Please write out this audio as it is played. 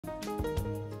Good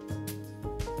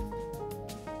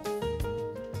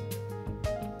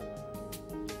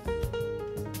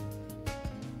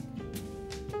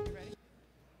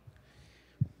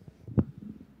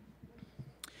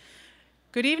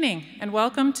evening, and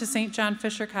welcome to St. John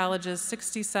Fisher College's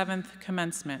 67th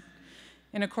commencement.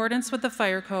 In accordance with the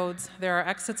fire codes, there are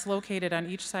exits located on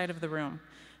each side of the room.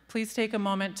 Please take a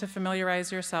moment to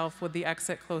familiarize yourself with the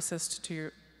exit closest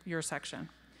to your section.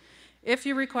 If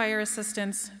you require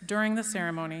assistance during the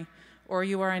ceremony or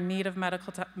you are in need of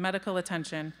medical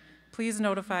attention, please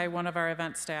notify one of our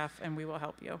event staff and we will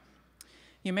help you.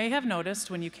 You may have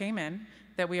noticed when you came in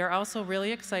that we are also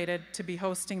really excited to be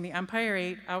hosting the Empire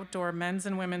 8 Outdoor Men's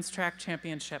and Women's Track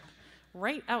Championship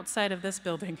right outside of this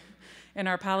building in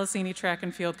our Policini Track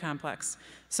and Field Complex.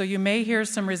 So you may hear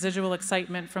some residual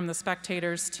excitement from the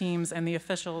spectators, teams, and the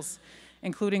officials,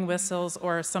 including whistles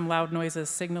or some loud noises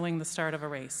signaling the start of a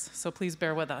race. So please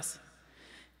bear with us.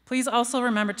 Please also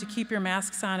remember to keep your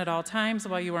masks on at all times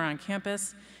while you are on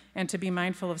campus and to be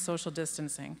mindful of social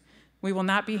distancing. We will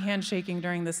not be handshaking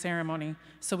during the ceremony,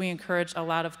 so we encourage a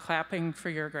lot of clapping for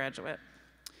your graduate.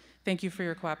 Thank you for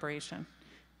your cooperation.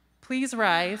 Please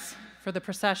rise for the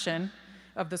procession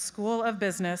of the School of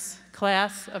Business,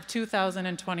 class of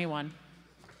 2021.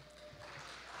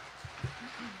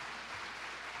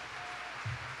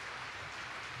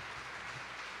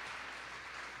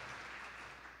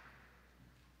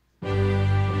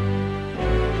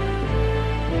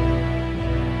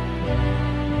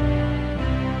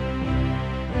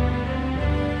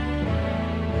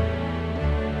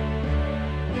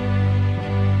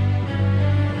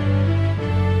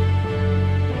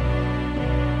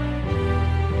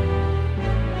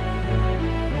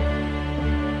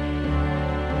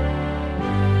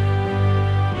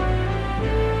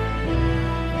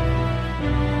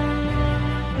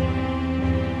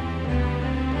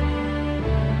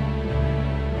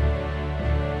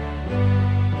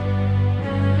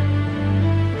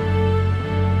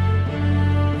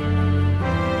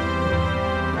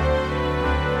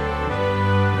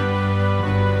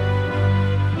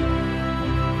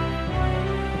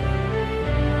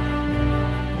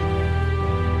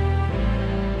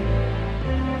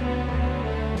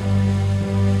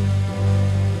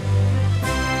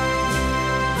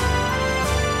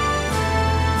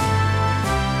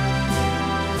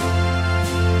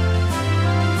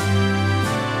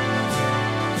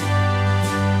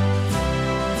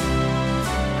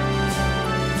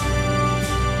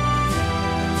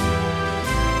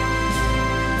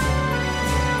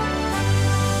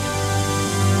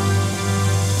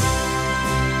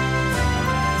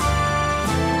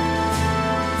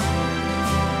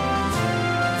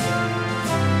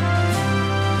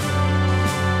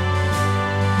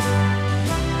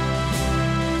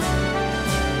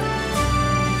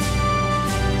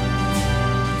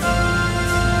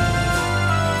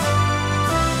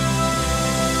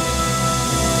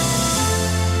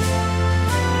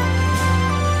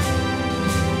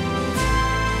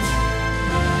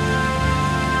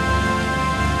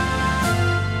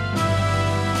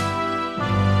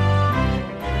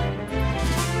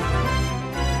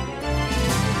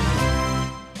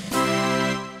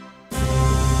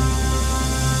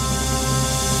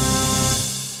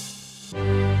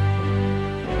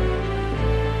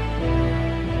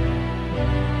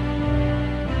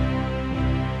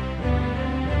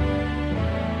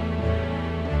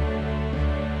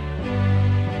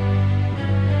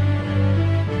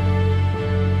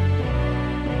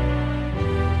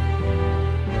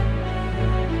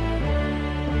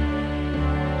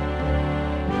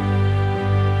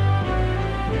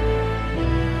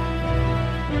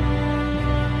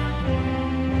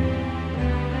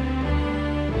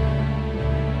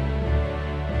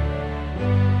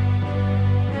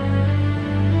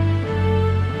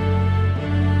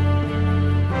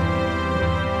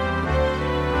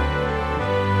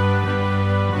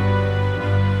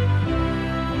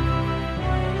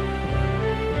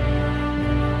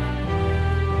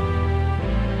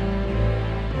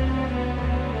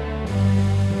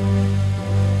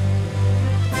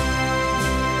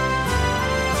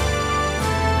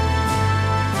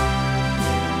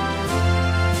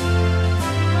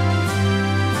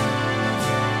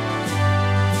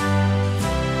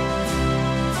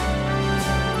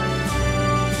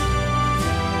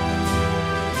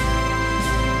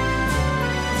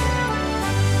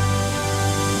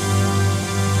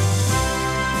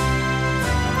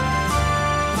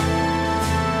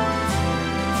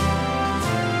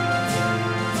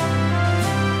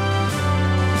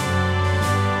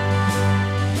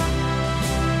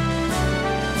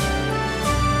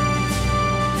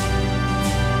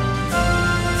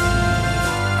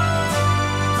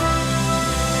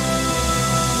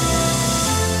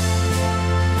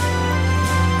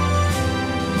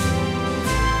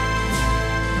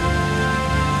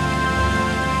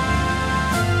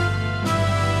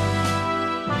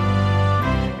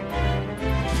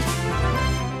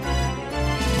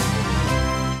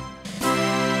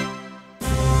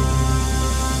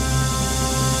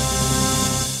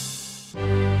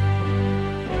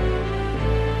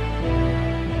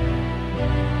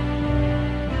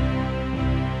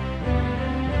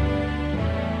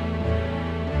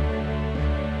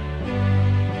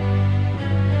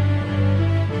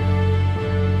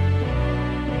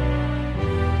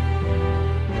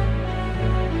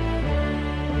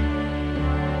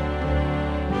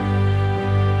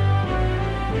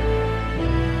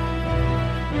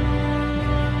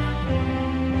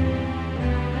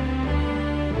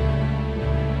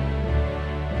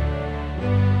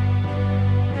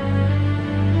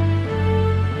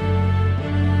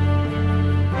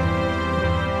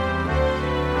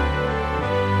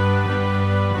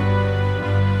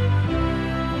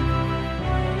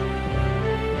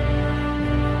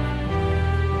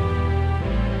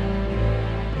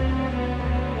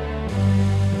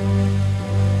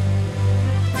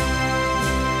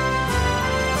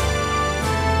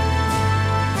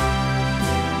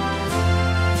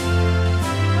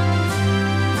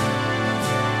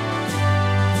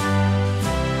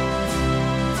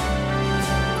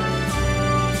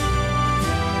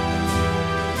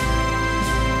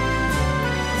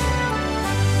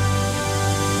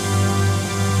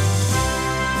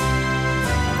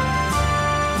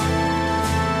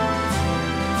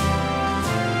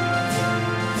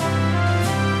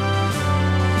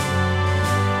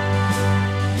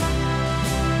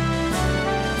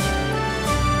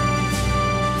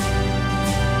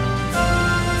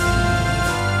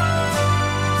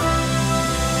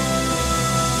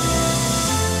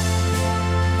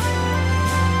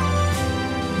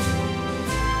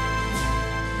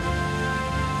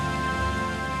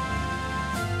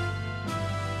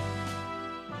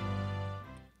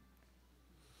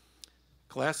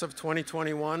 Class of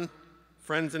 2021,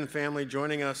 friends and family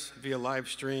joining us via live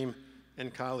stream,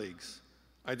 and colleagues,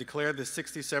 I declare the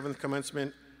 67th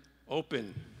commencement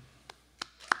open.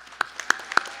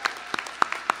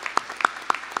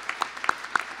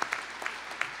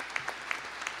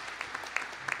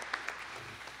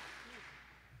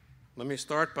 Let me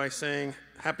start by saying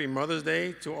Happy Mother's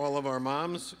Day to all of our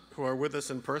moms who are with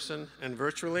us in person and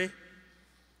virtually.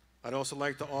 I'd also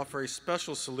like to offer a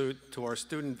special salute to our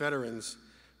student veterans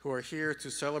who are here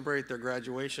to celebrate their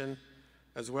graduation,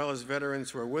 as well as veterans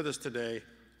who are with us today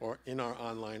or in our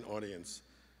online audience.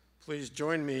 Please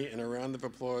join me in a round of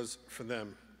applause for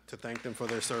them to thank them for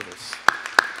their service.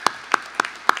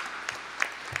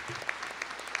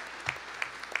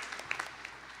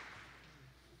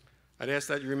 I'd ask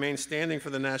that you remain standing for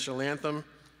the national anthem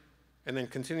and then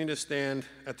continue to stand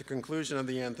at the conclusion of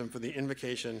the anthem for the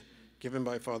invocation given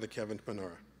by Father Kevin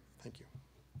Panora. Thank you.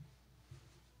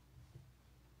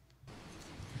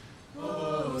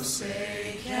 Oh,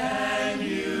 say, can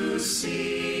you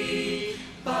see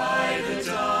by the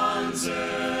dawn's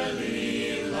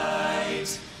early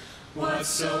light what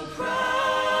so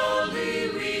proudly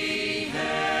we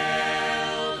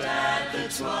held at the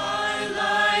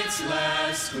twilight's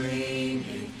last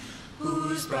gleaming,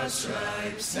 whose broad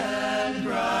stripes and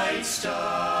bright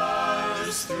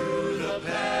stars through the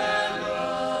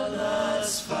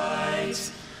perilous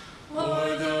fight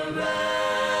o'er the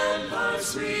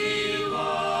ramparts we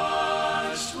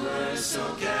watched were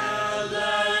so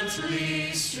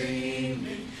gallantly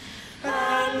streaming,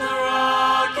 and the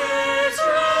rocket's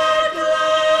red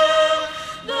glow,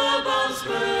 the bombs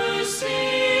bursting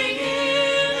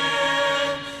in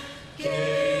air,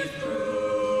 gave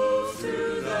proof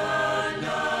through the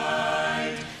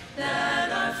night that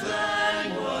our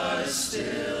flag was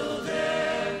still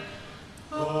there.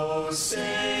 Oh,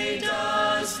 say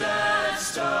does that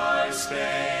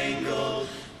star-spangled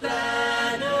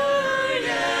banner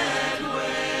yet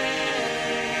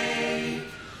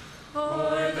wave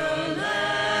o'er the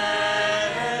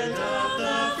land of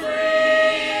the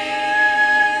free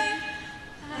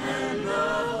and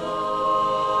the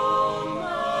home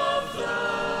of the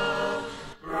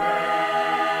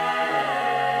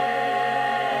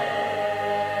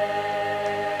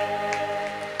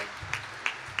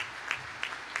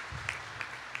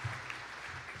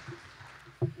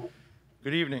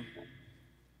Good evening.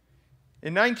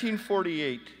 In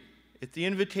 1948, at the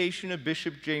invitation of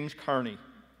Bishop James Carney,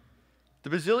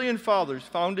 the Basilian Fathers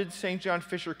founded St. John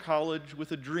Fisher College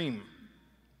with a dream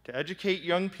to educate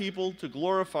young people to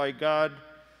glorify God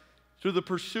through the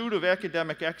pursuit of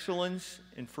academic excellence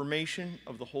and formation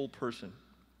of the whole person.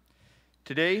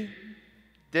 Today,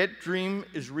 that dream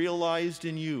is realized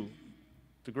in you,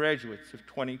 the graduates of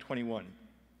 2021.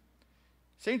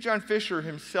 St. John Fisher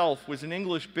himself was an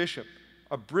English bishop,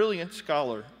 a brilliant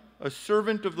scholar, a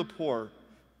servant of the poor,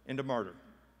 and a martyr.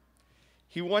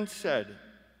 He once said,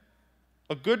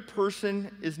 "A good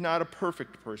person is not a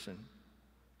perfect person.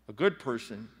 A good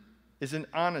person is an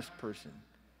honest person,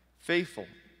 faithful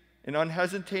and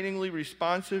unhesitatingly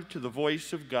responsive to the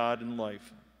voice of God in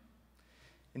life."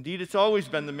 Indeed, it's always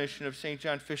been the mission of St.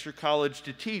 John Fisher College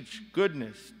to teach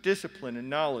goodness, discipline, and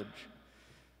knowledge,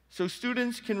 so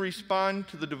students can respond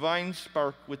to the divine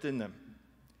spark within them.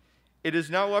 It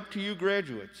is now up to you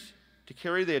graduates to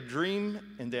carry that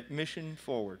dream and that mission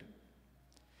forward.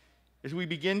 As we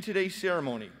begin today's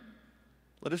ceremony,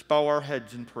 let us bow our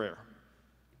heads in prayer.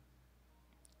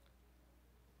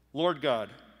 Lord God,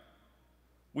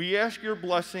 we ask your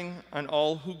blessing on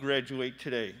all who graduate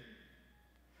today.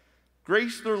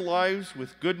 Grace their lives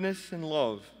with goodness and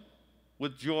love,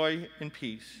 with joy and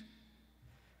peace.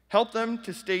 Help them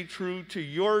to stay true to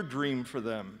your dream for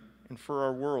them and for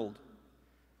our world,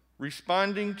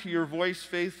 responding to your voice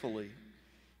faithfully,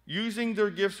 using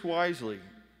their gifts wisely,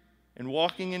 and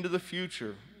walking into the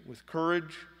future with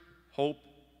courage, hope,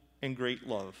 and great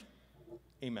love.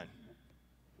 Amen.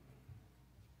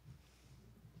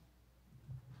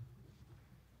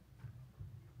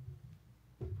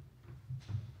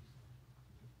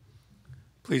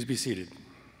 Please be seated.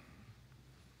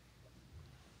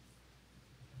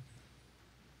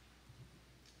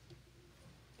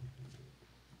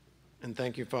 And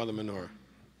thank you, Father Manor.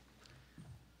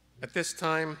 At this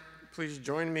time, please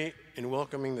join me in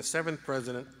welcoming the 7th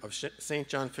president of St.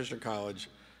 John Fisher College,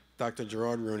 Dr.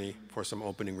 Gerard Rooney, for some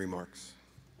opening remarks.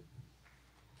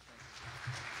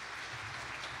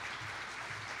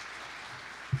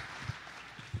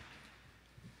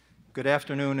 Good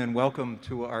afternoon and welcome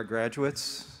to our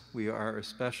graduates. We are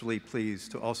especially pleased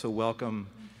to also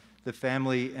welcome the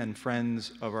family and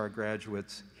friends of our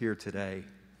graduates here today.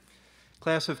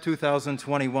 Class of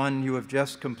 2021, you have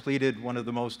just completed one of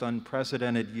the most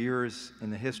unprecedented years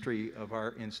in the history of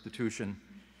our institution.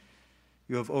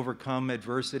 You have overcome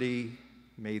adversity,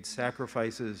 made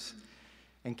sacrifices,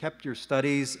 and kept your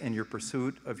studies and your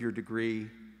pursuit of your degree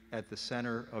at the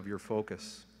center of your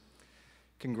focus.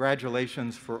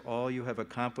 Congratulations for all you have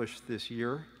accomplished this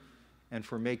year and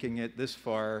for making it this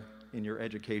far in your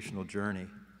educational journey.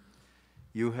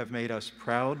 You have made us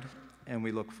proud, and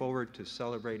we look forward to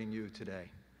celebrating you today.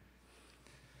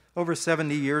 Over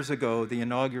 70 years ago, the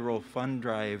inaugural fund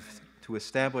drive to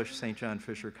establish St. John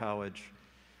Fisher College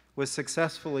was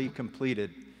successfully completed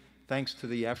thanks to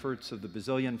the efforts of the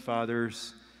Basilian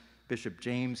Fathers, Bishop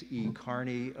James E.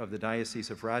 Carney of the Diocese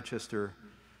of Rochester,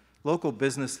 local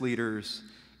business leaders,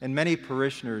 and many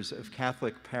parishioners of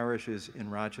Catholic parishes in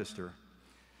Rochester.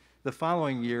 The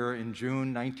following year, in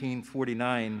June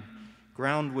 1949,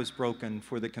 ground was broken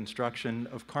for the construction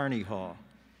of Carney Hall,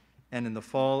 and in the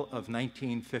fall of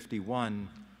 1951,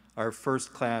 our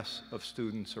first class of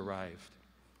students arrived.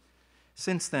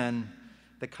 Since then,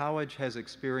 the college has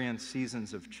experienced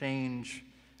seasons of change,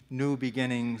 new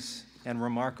beginnings, and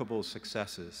remarkable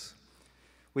successes.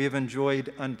 We have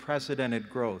enjoyed unprecedented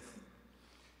growth.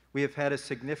 We have had a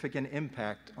significant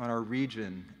impact on our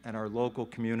region and our local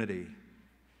community.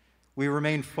 We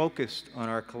remain focused on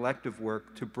our collective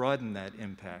work to broaden that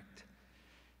impact.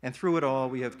 And through it all,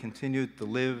 we have continued to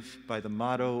live by the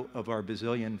motto of our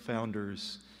Basilian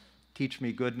founders, teach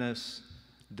me goodness,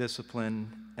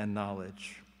 discipline, and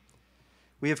knowledge.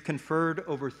 We have conferred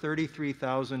over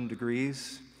 33,000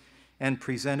 degrees and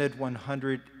presented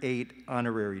 108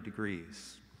 honorary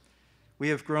degrees. We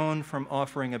have grown from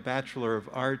offering a Bachelor of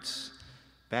Arts,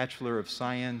 Bachelor of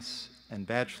Science, and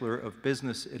Bachelor of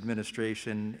Business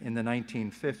Administration in the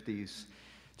 1950s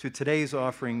to today's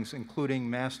offerings, including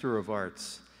Master of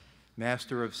Arts,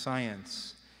 Master of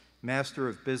Science, Master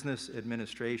of Business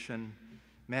Administration,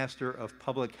 Master of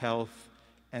Public Health,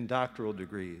 and doctoral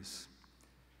degrees.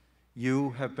 You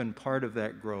have been part of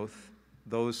that growth,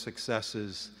 those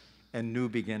successes, and new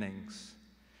beginnings.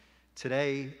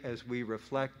 Today, as we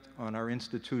reflect on our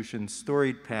institution's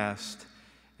storied past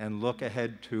and look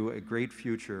ahead to a great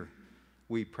future,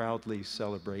 we proudly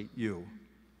celebrate you.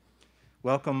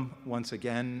 Welcome once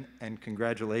again, and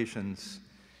congratulations.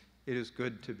 It is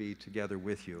good to be together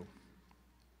with you.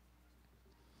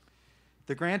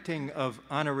 The granting of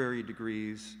honorary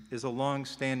degrees is a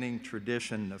long-standing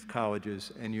tradition of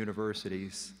colleges and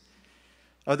universities.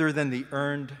 Other than the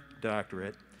earned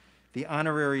doctorate, the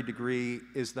honorary degree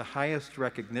is the highest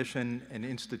recognition an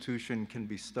institution can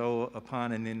bestow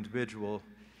upon an individual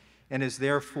and is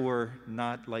therefore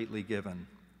not lightly given.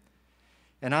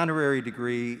 An honorary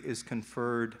degree is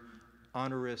conferred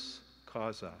honoris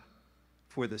causa,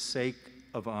 for the sake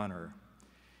of honor.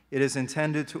 It is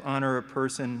intended to honor a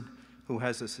person who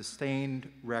has a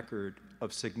sustained record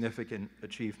of significant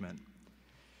achievement.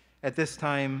 At this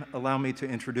time, allow me to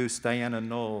introduce Diana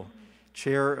Knoll,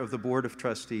 Chair of the Board of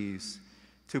Trustees,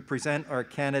 to present our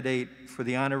candidate for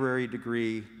the honorary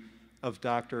degree of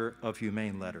Doctor of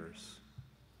Humane Letters.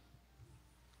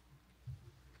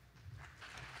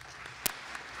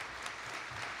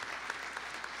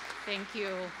 Thank you.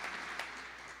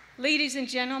 Ladies and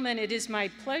gentlemen, it is my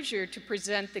pleasure to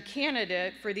present the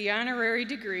candidate for the honorary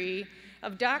degree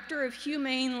of Doctor of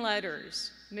Humane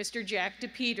Letters, Mr. Jack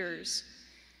DePeters,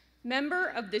 member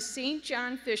of the St.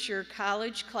 John Fisher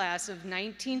College class of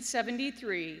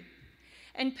 1973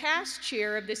 and past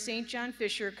chair of the St. John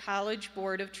Fisher College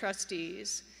Board of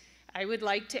Trustees. I would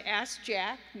like to ask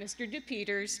Jack, Mr.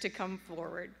 DePeters, to come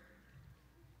forward.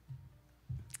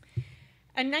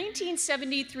 A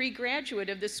 1973 graduate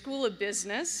of the School of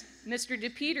Business, Mr.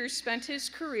 DePeters spent his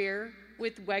career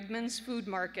with Wegmans Food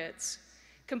Markets,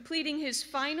 completing his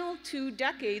final 2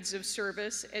 decades of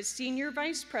service as Senior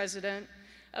Vice President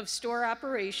of Store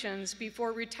Operations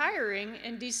before retiring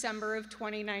in December of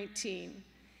 2019.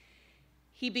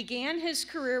 He began his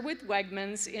career with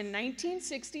Wegmans in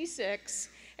 1966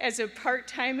 as a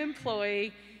part-time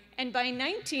employee, and by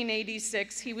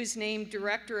 1986 he was named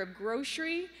Director of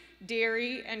Grocery,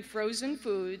 Dairy, and Frozen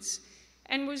Foods,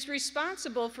 and was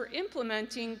responsible for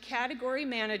implementing category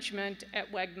management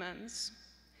at Wegmans.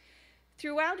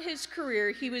 Throughout his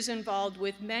career, he was involved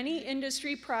with many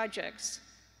industry projects,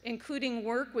 including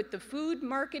work with the Food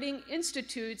Marketing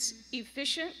Institute's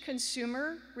Efficient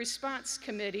Consumer Response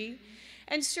Committee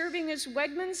and serving as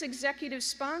Wegmans' executive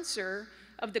sponsor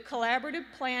of the Collaborative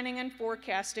Planning and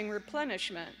Forecasting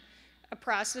Replenishment, a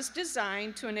process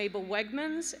designed to enable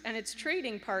Wegmans and its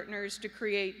trading partners to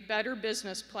create better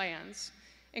business plans,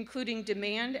 including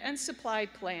demand and supply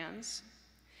plans.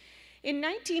 In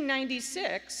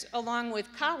 1996, along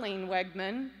with Colleen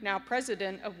Wegman, now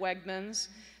president of Wegmans,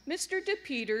 Mr.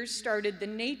 DePeters started the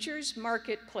Nature's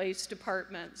Marketplace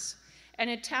Departments, an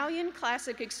Italian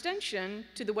classic extension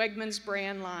to the Wegmans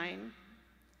brand line.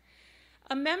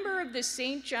 A member of the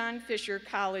St. John Fisher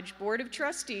College Board of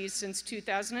Trustees since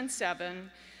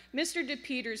 2007, Mr.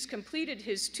 DePeters completed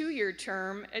his 2-year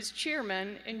term as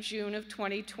chairman in June of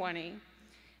 2020,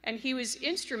 and he was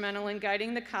instrumental in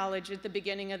guiding the college at the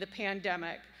beginning of the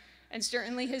pandemic, and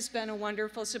certainly has been a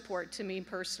wonderful support to me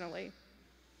personally.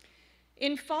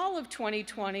 In fall of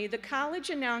 2020, the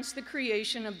college announced the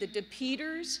creation of the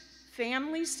DePeters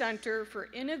Family Center for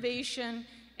Innovation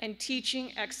and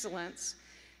Teaching Excellence,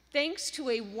 thanks to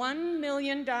a $1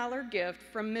 million gift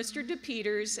from Mr.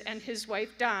 DePeters and his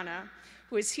wife Donna,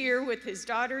 who is here with his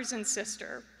daughters and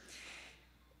sister.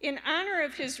 In honor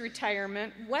of his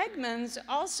retirement, Wegmans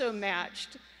also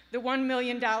matched the $1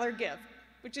 million gift,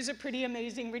 which is a pretty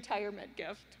amazing retirement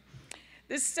gift.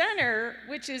 The center,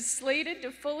 which is slated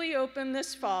to fully open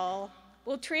this fall,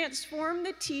 will transform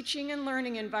the teaching and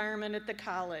learning environment at the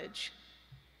college.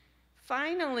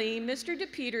 Finally, Mr.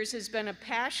 DePeters has been a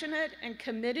passionate and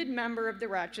committed member of the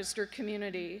Rochester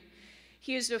community.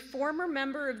 He is a former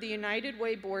member of the United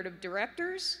Way Board of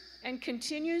Directors and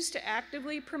continues to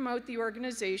actively promote the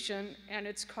organization and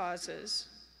its causes.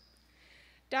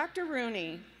 Dr.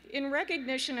 Rooney, in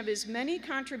recognition of his many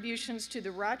contributions to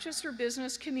the Rochester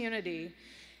business community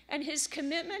and his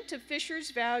commitment to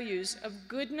Fisher's values of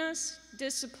goodness,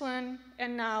 discipline,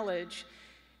 and knowledge,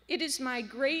 it is my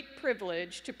great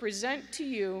privilege to present to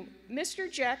you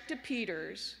Mr. Jack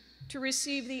DePeters to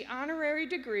receive the honorary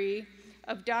degree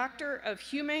of Doctor of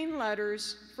Humane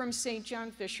Letters from St.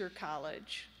 John Fisher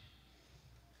College.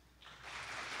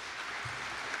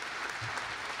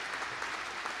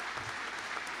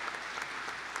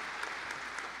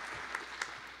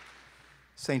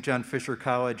 St. John Fisher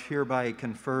College hereby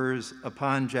confers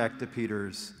upon Jack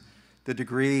DePeters the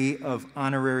degree of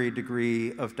honorary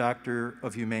degree of Doctor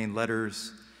of Humane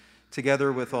Letters,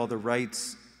 together with all the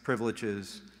rights,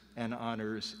 privileges, and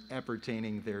honors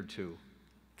appertaining thereto.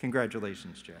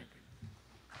 Congratulations, Jack.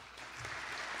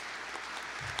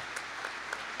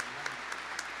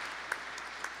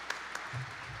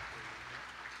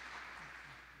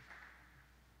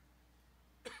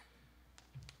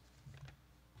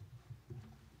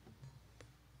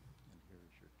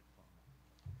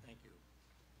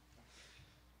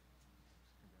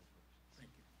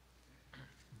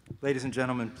 Ladies and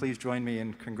gentlemen, please join me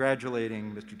in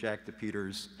congratulating Mr. Jack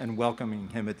DePeters and welcoming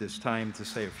him at this time to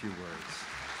say a few words.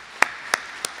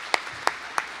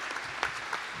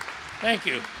 Thank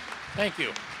you. Thank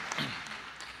you.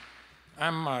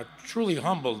 I'm truly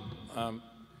humbled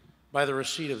by the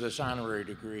receipt of this honorary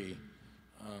degree.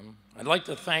 I'd like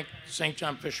to thank St.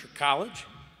 John Fisher College,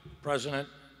 President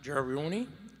Jerry Rooney,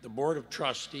 the Board of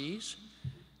Trustees,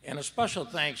 and a special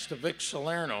thanks to Vic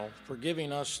Salerno for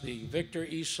giving us the Victor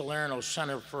E. Salerno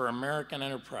Center for American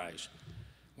Enterprise.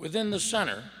 Within the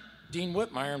center, Dean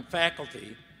Whitmire and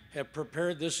faculty have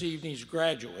prepared this evening's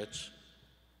graduates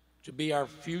to be our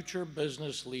future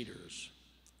business leaders.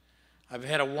 I've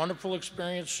had a wonderful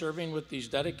experience serving with these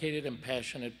dedicated and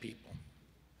passionate people.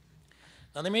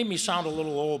 Now, they made me sound a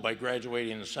little old by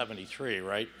graduating in '73,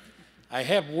 right? I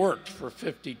have worked for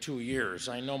 52 years.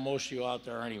 I know most of you out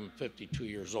there aren't even 52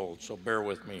 years old, so bear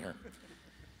with me here.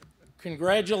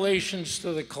 Congratulations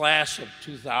to the class of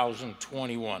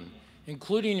 2021,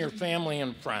 including your family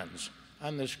and friends,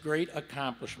 on this great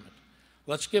accomplishment.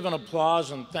 Let's give an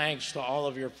applause and thanks to all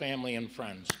of your family and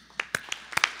friends.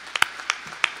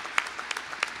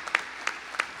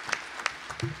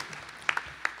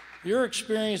 Your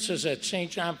experiences at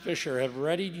St. John Fisher have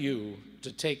readied you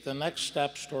to take the next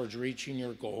steps towards reaching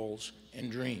your goals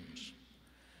and dreams.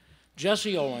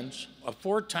 Jesse Owens, a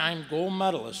 4-time gold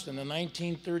medalist in the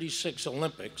 1936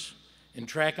 Olympics in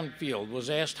track and field,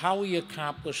 was asked how he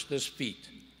accomplished this feat.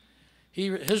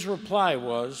 His reply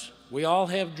was, "We all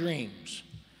have dreams,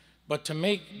 but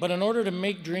in order to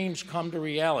make dreams come to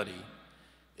reality,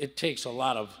 it takes a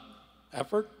lot of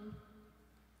effort,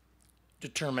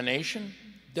 determination,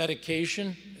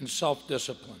 dedication, and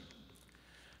self-discipline."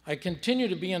 I continue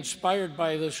to be inspired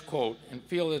by this quote and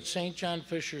feel that St. John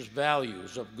Fisher's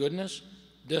values of goodness,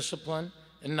 discipline,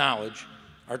 and knowledge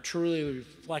are truly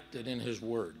reflected in his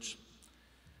words.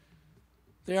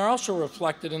 They are also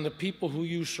reflected in the people who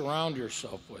you surround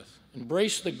yourself with.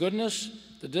 Embrace the goodness,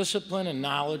 the discipline, and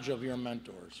knowledge of your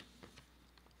mentors.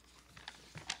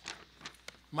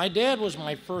 My dad was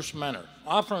my first mentor.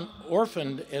 Often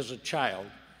orphaned as a child,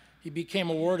 he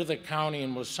became a ward of the county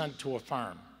and was sent to a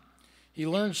farm. He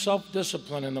learned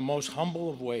self-discipline in the most humble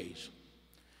of ways.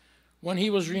 When he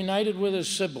was reunited with his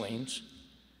siblings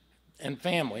and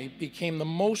family, became the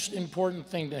most important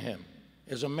thing to him.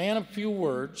 As a man of few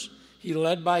words, he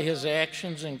led by his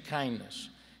actions and kindness.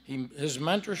 His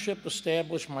mentorship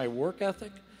established my work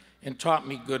ethic and taught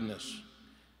me goodness.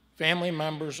 Family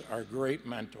members are great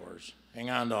mentors. Hang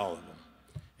on to all of them.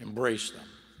 Embrace them.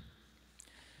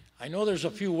 I know there's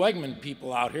a few Wegman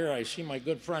people out here. I see my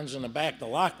good friends in the back, the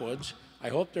Lockwoods. I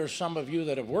hope there's some of you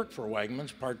that have worked for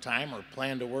Wegmans part-time or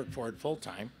plan to work for it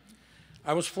full-time.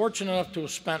 I was fortunate enough to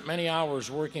have spent many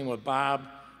hours working with Bob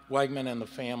Wegman and the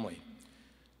family.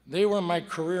 They were my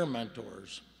career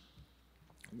mentors.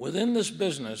 Within this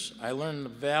business, I learned the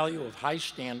value of high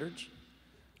standards,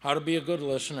 how to be a good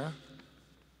listener,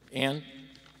 and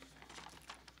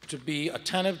to be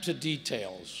attentive to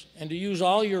details, and to use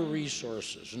all your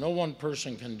resources. No one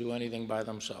person can do anything by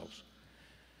themselves.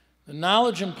 The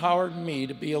knowledge empowered me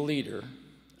to be a leader.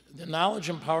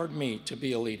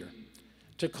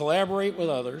 To collaborate with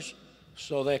others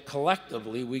so that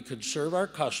collectively we could serve our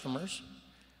customers,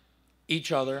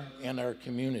 each other, and our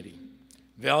community.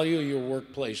 Value your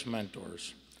workplace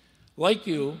mentors. Like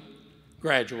you,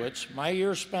 graduates, my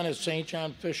years spent at St.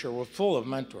 John Fisher were full of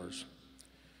mentors.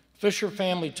 Fisher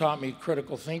family taught me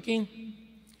critical thinking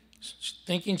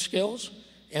skills,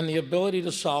 and the ability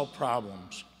to solve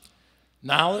problems.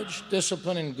 Knowledge,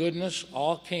 discipline, and goodness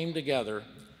all came together,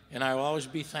 and I will always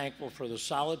be thankful for the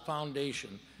solid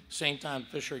foundation St. John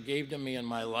Fisher gave to me in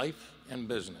my life and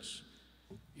business.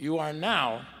 You are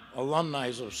now alumni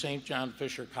of St. John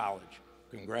Fisher College.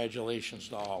 Congratulations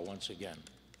to all once again.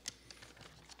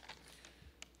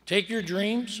 Take your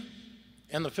dreams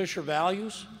and the Fisher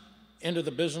values into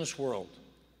the business world.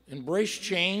 Embrace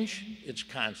change, it's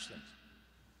constant.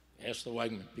 Ask the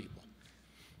Wegman people.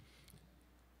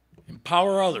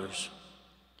 Empower others.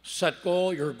 Set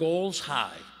your goals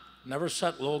high. Never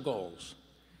set low goals.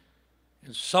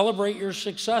 And celebrate your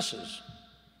successes.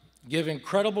 Give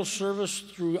incredible service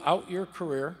throughout your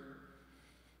career.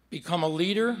 Become a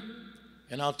leader,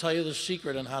 and I'll tell you the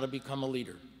secret on how to become a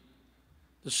leader.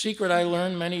 The secret I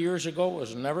learned many years ago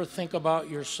was never think about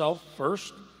yourself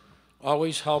first,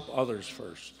 always help others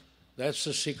first. That's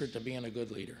the secret to being a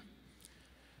good leader.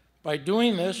 By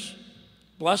doing this,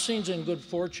 blessings and good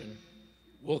fortune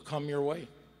will come your way.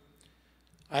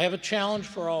 I have a challenge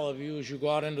for all of you as you go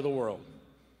out into the world.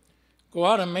 Go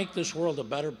out and make this world a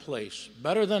better place,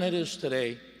 better than it is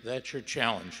today. That's your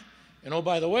challenge. And oh,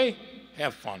 by the way,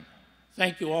 have fun.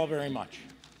 Thank you all very much.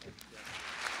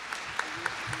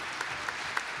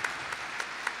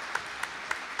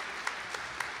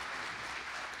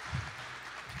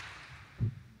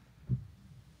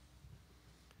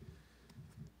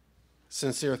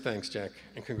 Sincere thanks, Jack,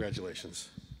 and congratulations.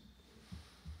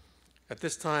 At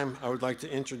this time, I would like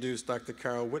to introduce Dr.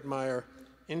 Carol Whitmire,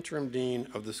 Interim Dean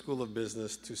of the School of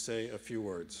Business, to say a few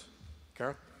words.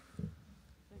 Carol?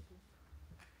 Thank you.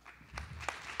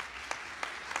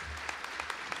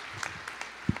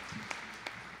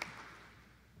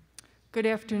 Good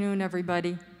afternoon,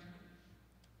 everybody.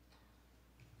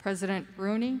 President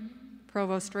Rooney,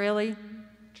 Provost Raley,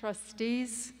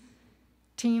 trustees,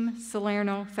 Team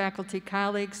Salerno, faculty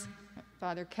colleagues,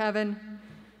 Father Kevin,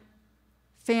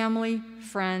 family,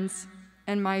 friends,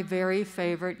 and my very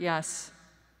favorite, yes,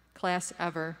 class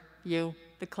ever, you,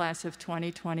 the class of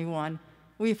 2021.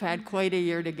 We've had quite a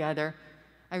year together.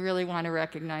 I really want to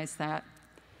recognize that.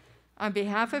 On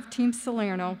behalf of Team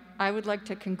Salerno, I would like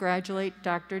to congratulate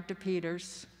Dr.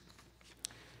 DePeters.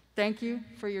 Thank you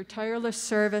for your tireless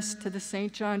service to the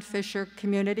St. John Fisher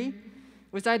community.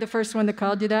 Was I the first one that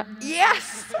called you that?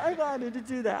 Yes, I wanted to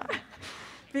do that.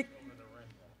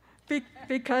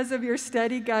 Because of your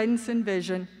steady guidance and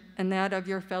vision, and that of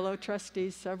your fellow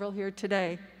trustees, several here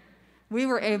today, we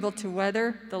were able to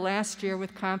weather the last year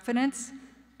with confidence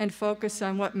and focus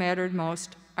on what mattered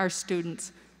most, our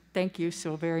students. Thank you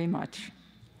so very much.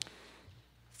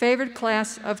 Favorite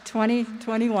class of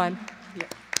 2021. Yeah.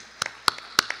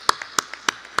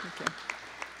 Okay.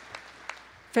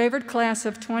 Favorite class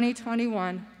of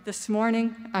 2021, this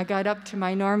morning I got up to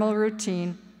my normal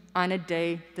routine on a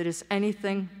day that is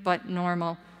anything but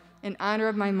normal. In honor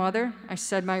of my mother, I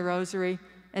said my rosary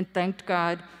and thanked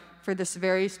God for this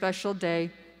very special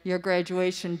day, your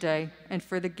graduation day, and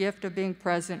for the gift of being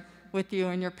present with you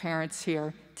and your parents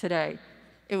here today.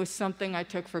 It was something I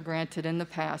took for granted in the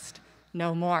past,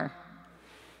 no more.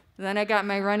 Then I got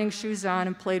my running shoes on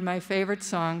and played my favorite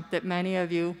song that many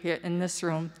of you here in this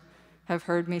room have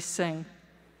heard me sing.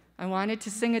 I wanted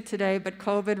to sing it today, but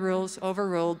COVID rules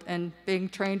overruled, and being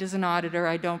trained as an auditor,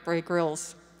 I don't break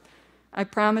rules. I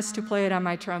promise to play it on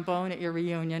my trombone at your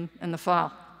reunion in the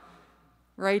fall.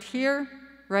 Right here,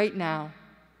 right now,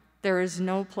 there is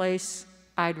no place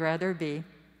I'd rather be.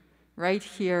 Right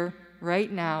here,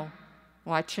 right now,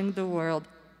 watching the world,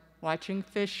 watching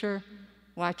Fisher,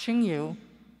 watching you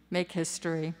make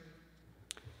history.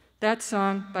 That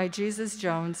song by Jesus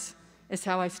Jones is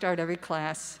how I start every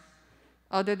class.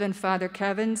 Other than Father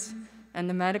Kevin's and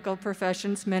the medical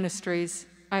professions ministries,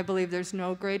 I believe there's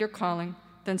no greater calling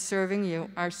than serving you,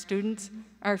 our students,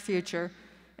 our future,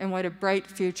 and what a bright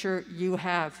future you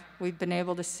have. We've been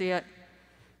able to see it.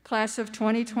 Class of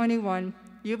 2021,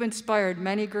 you've inspired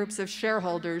many groups of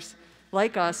shareholders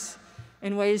like us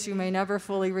in ways you may never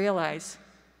fully realize.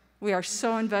 We are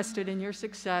so invested in your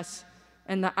success,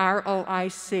 and the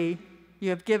ROIC you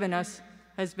have given us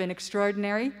has been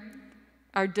extraordinary.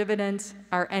 Our dividends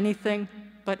are anything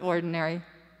but ordinary.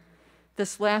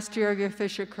 This last year of your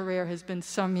Fisher career has been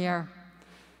some year.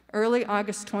 Early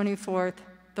August 24th,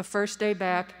 the first day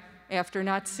back after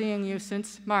not seeing you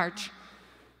since March,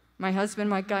 my husband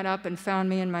Mike got up and found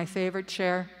me in my favorite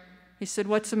chair. He said,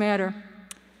 "What's the matter?"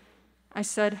 I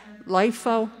said,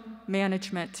 "LIFO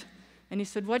management." And he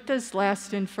said, "What does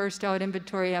last in, first out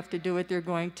inventory have to do with your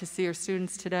going to see your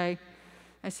students today?"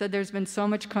 I said, "There's been so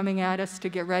much coming at us to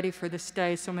get ready for this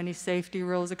day, so many safety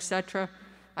rules, etc.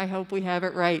 I hope we have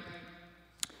it right."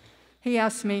 He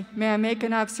asked me, "May I make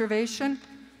an observation?"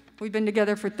 We've been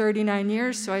together for 39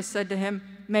 years, so I said to him,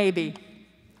 "Maybe."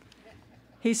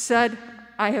 He said,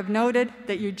 "I have noted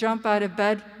that you jump out of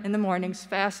bed in the mornings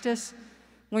fastest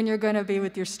when you're going to be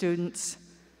with your students.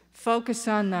 Focus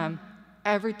on them.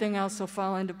 Everything else will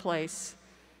fall into place."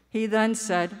 He then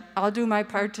said, "I'll do my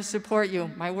part to support you.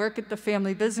 My work at the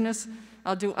family business,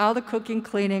 I'll do all the cooking,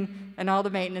 cleaning, and all the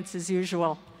maintenance as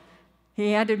usual."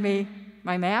 He handed me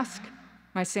my mask,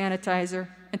 my sanitizer,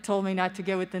 and told me not to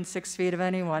get within 6 feet of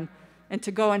anyone and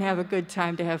to go and have a good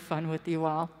time to have fun with you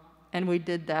all. And we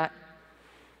did that.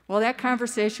 While that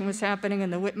conversation was happening in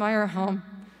the Whitmire home,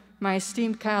 my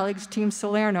esteemed colleagues, Team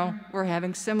Salerno, were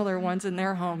having similar ones in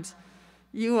their homes.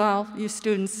 You all, you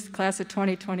students, class of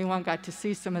 2021, got to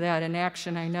see some of that in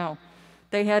action, I know.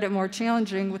 They had it more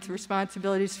challenging with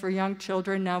responsibilities for young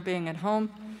children now being at home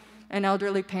and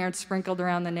elderly parents sprinkled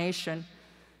around the nation.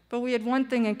 But we had one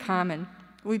thing in common.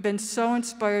 We've been so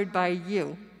inspired by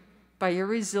you, by your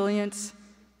resilience,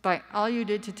 by all you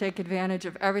did to take advantage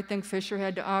of everything Fisher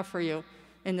had to offer you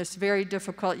in this very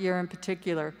difficult year in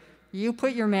particular. You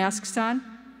put your masks on,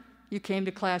 you came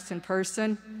to class in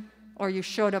person, or you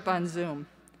showed up on Zoom.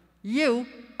 You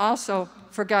also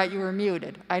forgot you were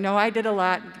muted. I know I did a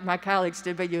lot, my colleagues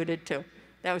did, but you did too.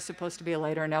 That was supposed to be a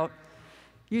lighter note.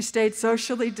 You stayed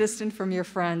socially distant from your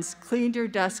friends, cleaned your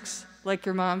desks like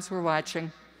your moms were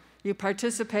watching. You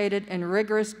participated in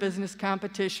rigorous business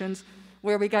competitions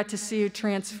where we got to see you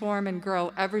transform and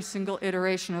grow every single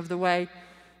iteration of the way.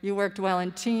 You worked well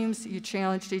in teams, you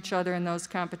challenged each other in those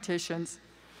competitions.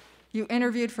 You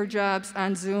interviewed for jobs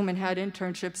on Zoom and had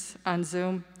internships on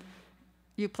Zoom.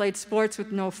 You played sports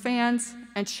with no fans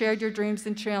and shared your dreams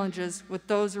and challenges with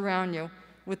those around you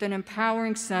with an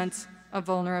empowering sense of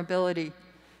vulnerability.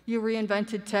 You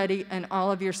reinvented Teddy and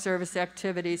all of your service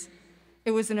activities.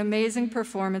 It was an amazing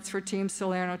performance for Team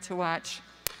Salerno to watch.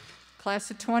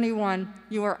 Class of 21,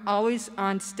 you are always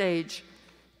on stage,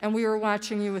 and we were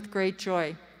watching you with great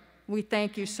joy. We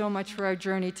thank you so much for our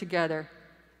journey together.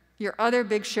 Your other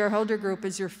big shareholder group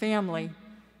is your family.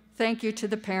 Thank you to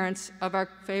the parents of our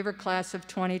favorite class of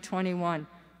 2021.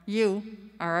 You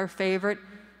are our favorite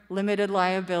limited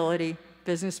liability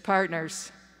business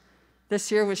partners.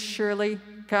 This year was surely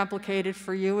complicated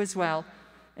for you as well,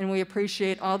 and we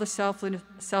appreciate all the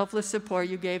selfless support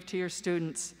you gave to your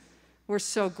students. We're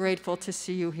so grateful to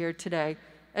see you here today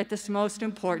at this most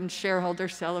important shareholder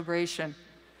celebration.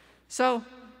 So,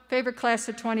 favorite class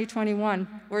of 2021,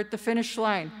 we're at the finish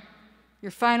line.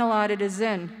 Your final audit is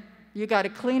in. You got a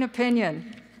clean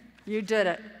opinion. You did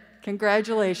it.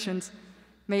 Congratulations.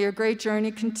 May your great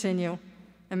journey continue,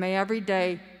 and may every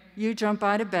day you jump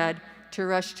out of bed to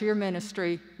rush to your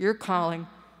ministry, your calling,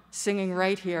 singing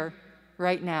right here,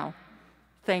 right now.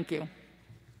 Thank you.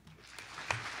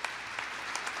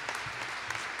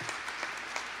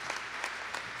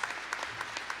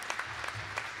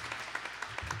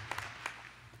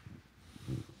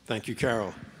 Thank you,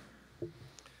 Carol.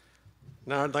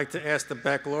 Now I'd like to ask the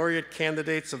baccalaureate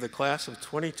candidates of the class of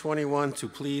 2021 to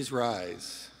please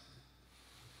rise.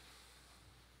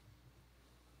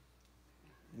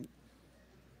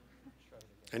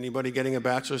 Anybody getting a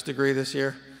bachelor's degree this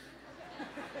year?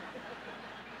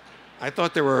 I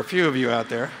thought there were a few of you out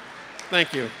there.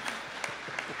 Thank you.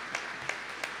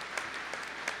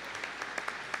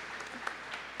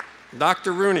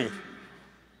 Dr. Rooney,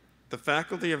 the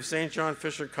faculty of St. John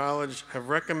Fisher College have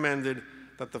recommended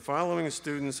that the following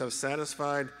students have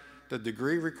satisfied the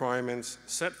degree requirements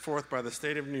set forth by the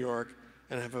state of New York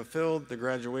and have fulfilled the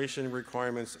graduation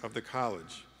requirements of the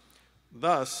college.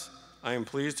 Thus, I am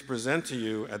pleased to present to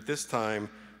you at this time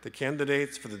the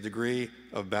candidates for the degree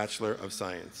of Bachelor of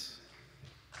Science.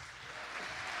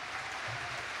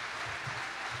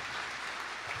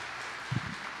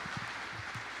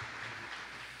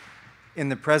 In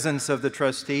the presence of the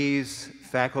trustees,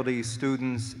 faculty,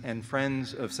 students, and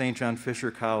friends of St. John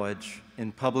Fisher College,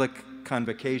 in public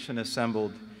convocation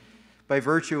assembled, by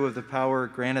virtue of the power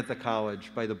granted the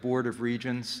college by the Board of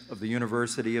Regents of the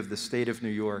University of the State of New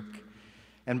York,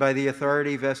 and by the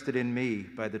authority vested in me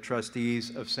by the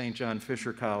trustees of St. John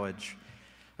Fisher College,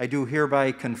 I do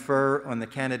hereby confer on the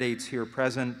candidates here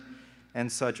present and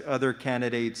such other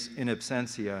candidates in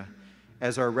absentia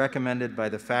as are recommended by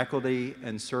the faculty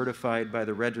and certified by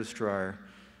the registrar,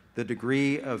 the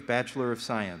degree of Bachelor of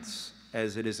Science,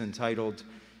 as it is entitled,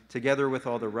 together with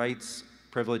all the rights,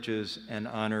 privileges, and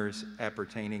honors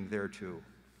appertaining thereto.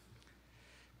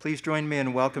 Please join me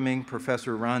in welcoming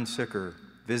Professor Ron Sicker,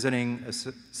 visiting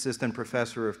Assistant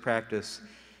Professor of Practice,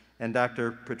 and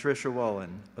Dr. Patricia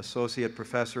Wallen, Associate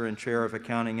Professor and Chair of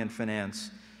Accounting and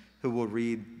Finance, who will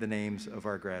read the names of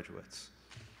our graduates.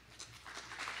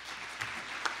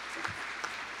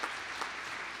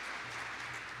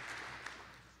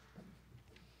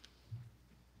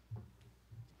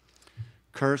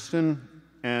 Kirsten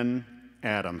N.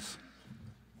 Adams.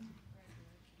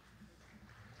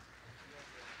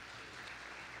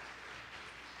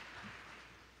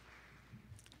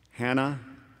 Hannah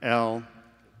L.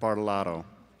 Bartolato.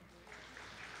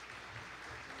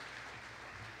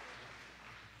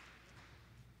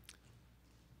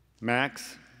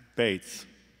 Max Bates.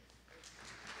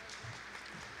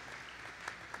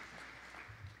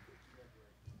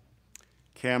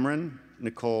 Cameron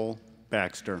Nicole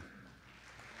Baxter.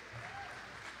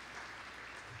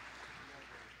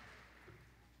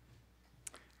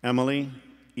 Emily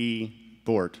E.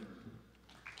 Bort.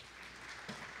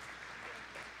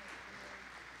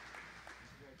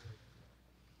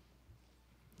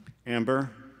 Amber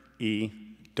E.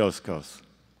 Doskos.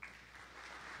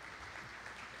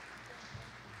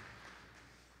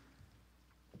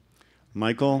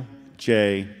 Michael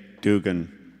J.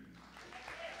 Dugan.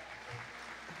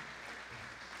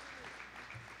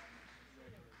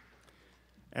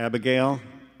 Abigail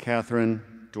Catherine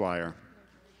Dwyer.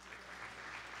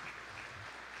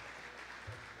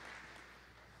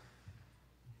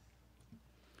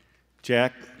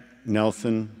 Jack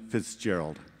Nelson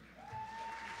Fitzgerald.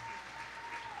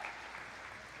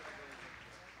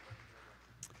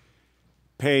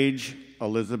 Paige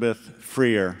Elizabeth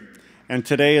Freer. And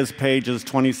today is Paige's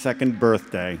 22nd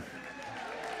birthday.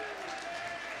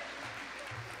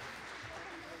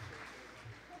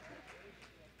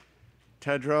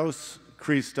 Tedros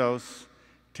Christos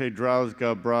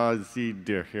Tedrausga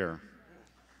Brazidhir.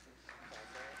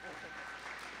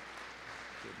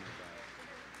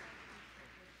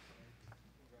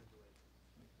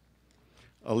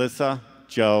 Alyssa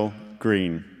Joe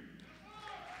Green.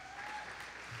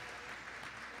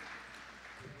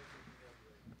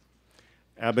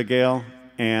 Abigail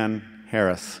Ann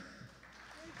Harris.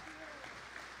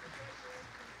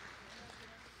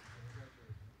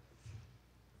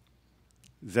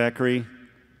 Zachary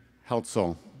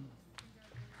Heltzel.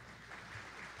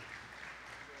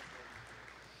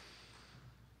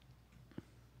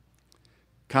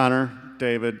 Connor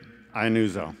David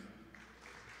Ianuzzo.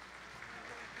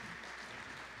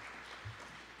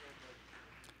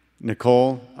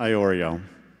 Nicole Iorio.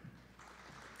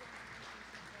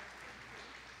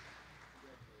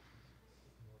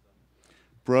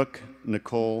 Brooke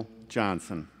Nicole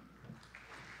Johnson.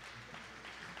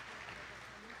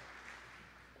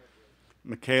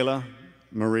 Michaela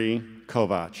Marie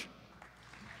Kovach.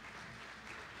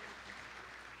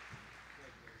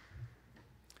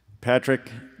 Patrick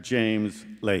James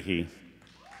Leahy.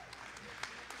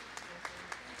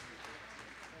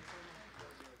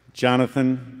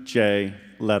 Jonathan J.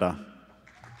 Letta.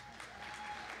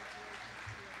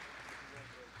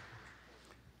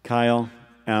 Kyle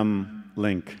M.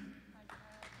 Link.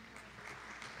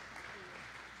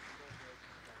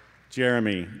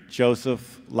 Jeremy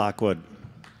Joseph Lockwood.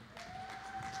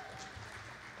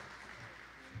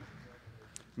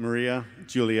 Maria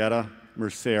Julieta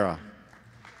Mercera.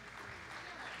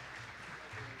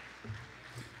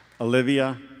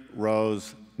 Olivia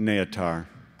Rose Neatar.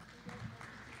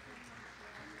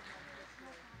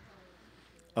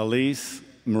 Elise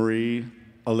Marie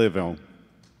Olivo.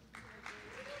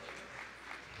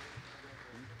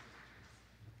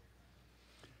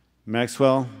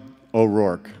 Maxwell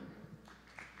O'Rourke.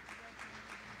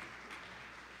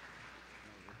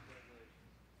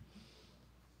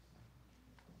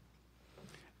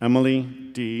 Emily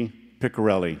D.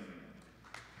 Piccarelli.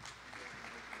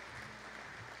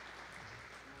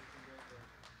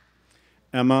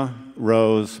 Emma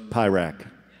Rose Pyrak.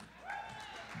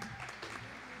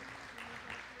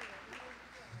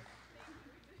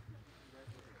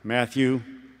 Matthew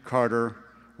Carter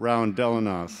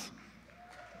Roundelinas.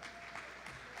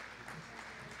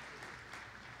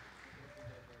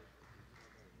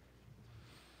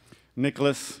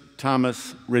 Nicholas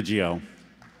Thomas Riggio.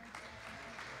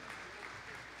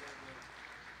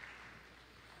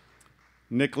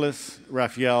 Nicholas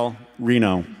Raphael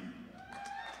Reno.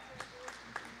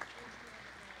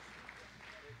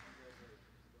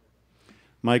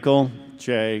 Michael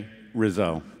J.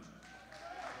 Rizzo.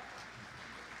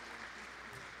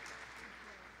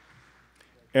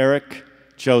 Eric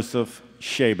Joseph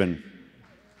Shaben.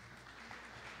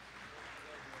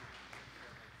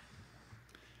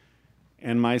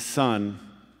 And my son,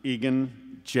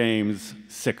 Egan James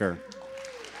Sicker.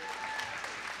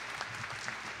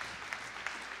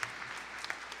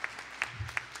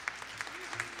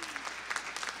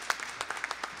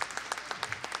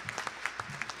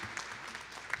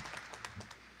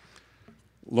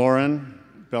 Lauren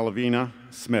Bellavina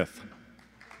Smith.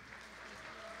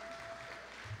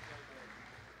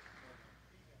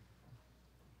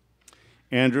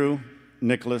 Andrew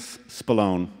Nicholas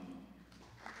Spallone.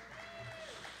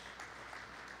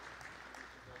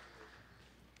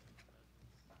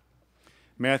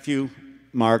 Matthew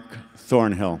Mark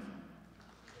Thornhill.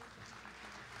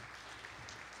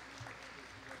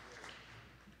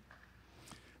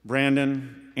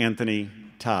 Brandon Anthony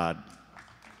Todd.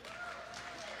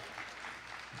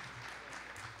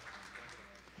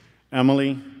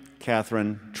 Emily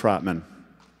Catherine Trotman.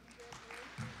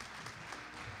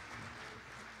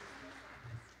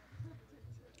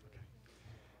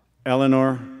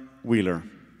 Eleanor Wheeler.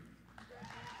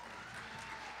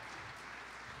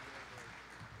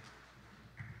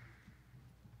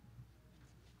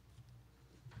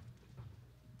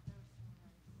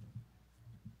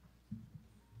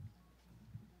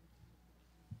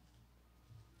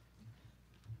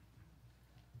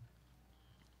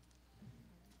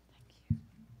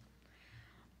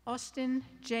 Austin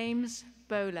James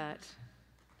Bolert.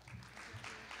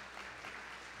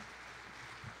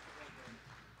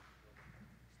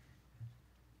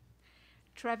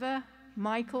 Trevor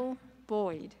Michael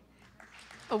Boyd,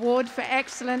 Award for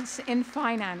Excellence in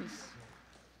Finance.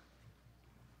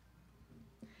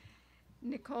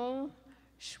 Nicole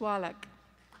Schwalek.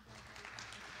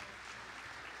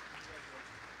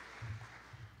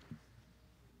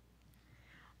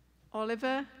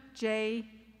 Oliver J.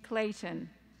 Clayton,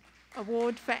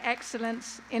 Award for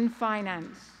Excellence in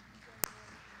Finance.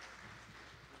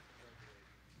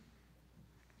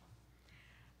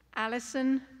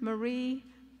 Alison Marie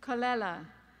Colella,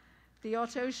 the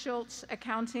Otto Schultz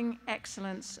Accounting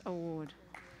Excellence Award.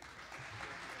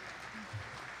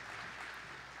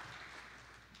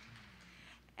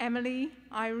 Emily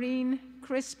Irene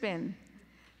Crispin,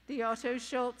 the Otto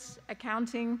Schultz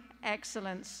Accounting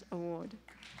Excellence Award.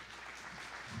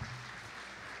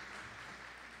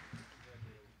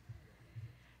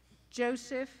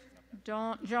 Joseph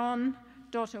John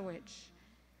Dotowich,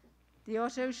 the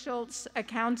Otto Schultz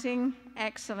Accounting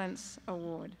Excellence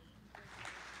Award.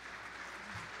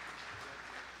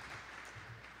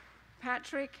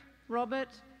 Patrick Robert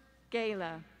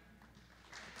Gaylor.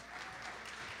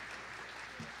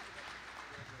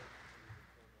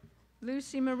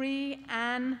 Lucy Marie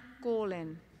Ann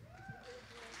Gorlin.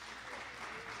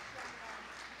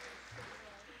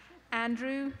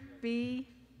 Andrew B.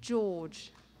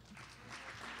 George.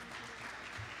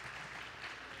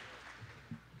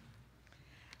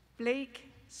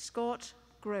 Blake Scott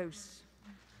Gross.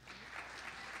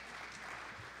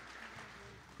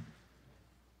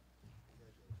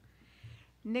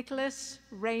 Nicholas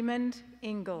Raymond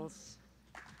Ingalls.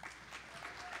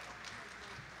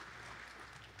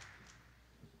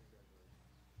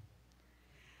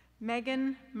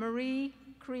 Megan Marie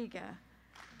Krieger,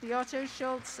 the Otto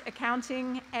Schultz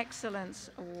Accounting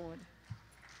Excellence Award.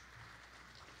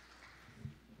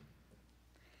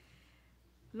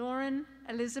 Lauren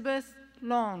Elizabeth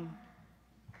Long.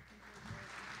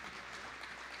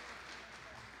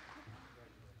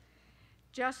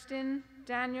 Justin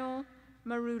Daniel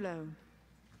Marullo.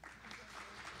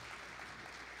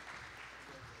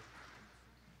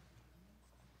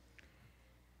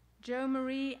 Jo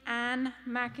Marie Ann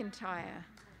McIntyre,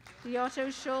 the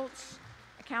Otto Schultz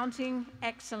Accounting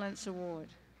Excellence Award.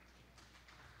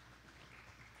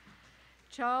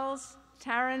 Charles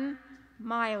Taryn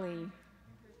Miley.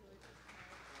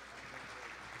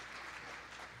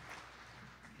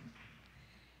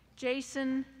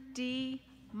 Jason D.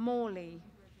 Morley.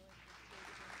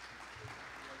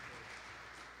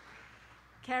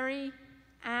 Kerry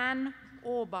Ann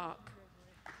Orbach.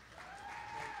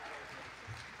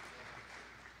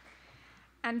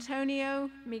 Antonio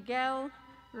Miguel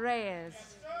Reyes.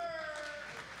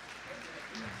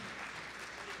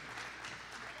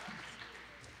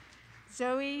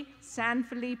 Zoe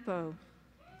Sanfilippo.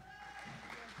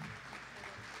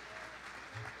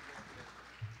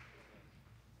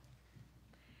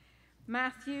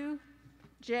 Matthew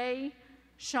J.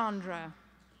 Chandra.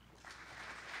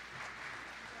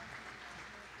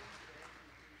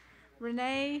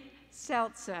 Renee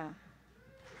Seltzer.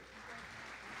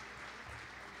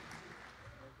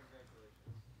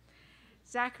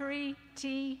 Zachary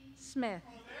T. Smith.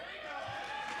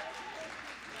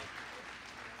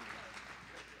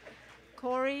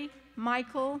 Corey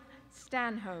Michael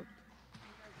Stanhope.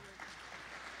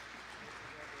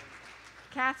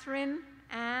 Catherine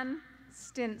Ann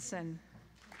Stinson.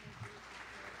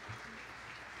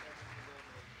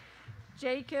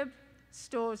 Jacob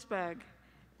Storsberg,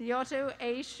 the Otto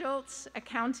A. Schultz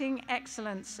Accounting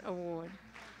Excellence Award.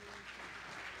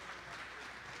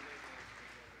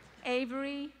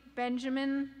 Avery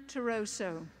Benjamin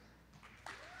Taroso.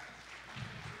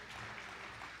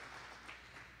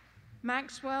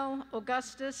 Maxwell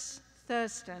Augustus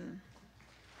Thurston.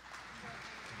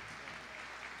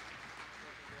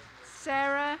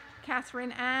 Sarah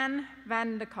Catherine Ann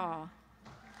Vandekar.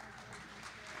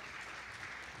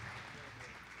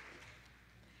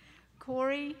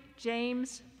 Corey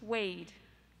James Wade.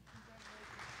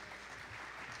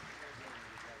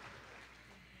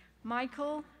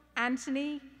 Michael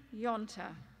Anthony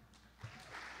Yonta.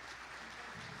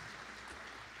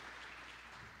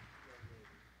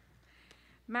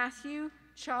 Matthew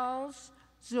Charles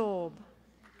Zorb.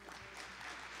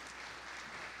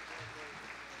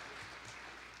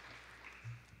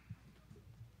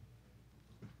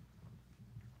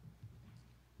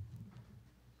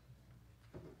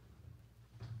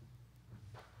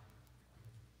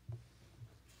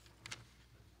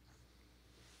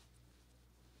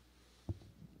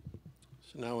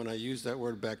 So now when I use that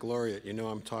word baccalaureate, you know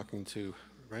I'm talking to,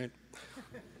 right?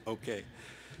 Okay.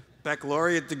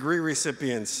 Baccalaureate degree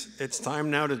recipients, it's time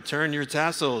now to turn your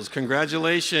tassels.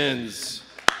 Congratulations.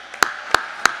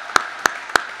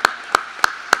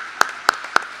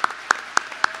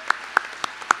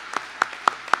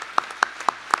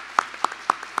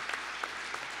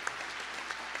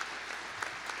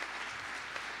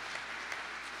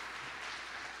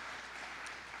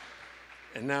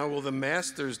 And now will the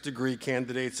master's degree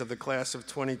candidates of the class of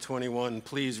 2021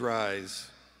 please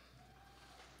rise?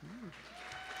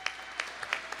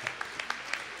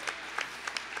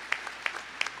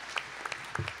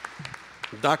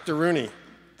 Dr. Rooney,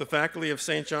 the faculty of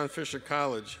St. John Fisher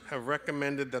College have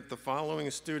recommended that the following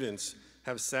students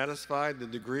have satisfied the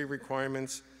degree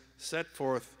requirements set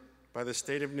forth by the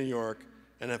state of New York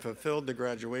and have fulfilled the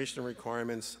graduation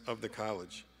requirements of the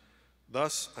college.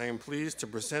 Thus, I am pleased to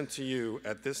present to you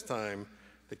at this time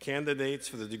the candidates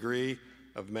for the degree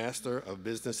of Master of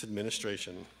Business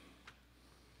Administration.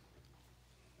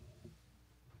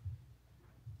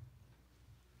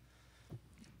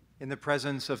 In the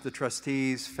presence of the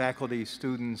trustees, faculty,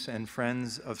 students, and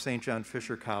friends of St. John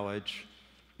Fisher College,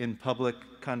 in public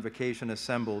convocation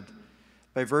assembled,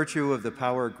 by virtue of the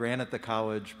power granted the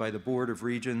college by the Board of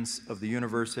Regents of the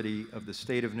University of the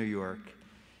State of New York,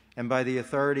 and by the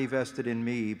authority vested in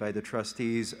me by the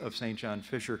trustees of St. John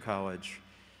Fisher College,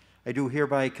 I do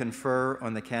hereby confer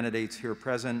on the candidates here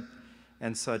present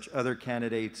and such other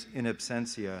candidates in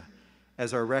absentia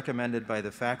as are recommended by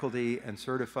the faculty and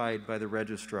certified by the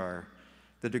registrar,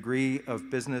 the degree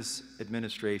of Business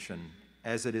Administration,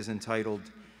 as it is entitled,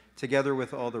 together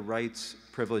with all the rights,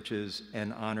 privileges,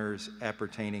 and honors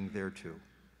appertaining thereto.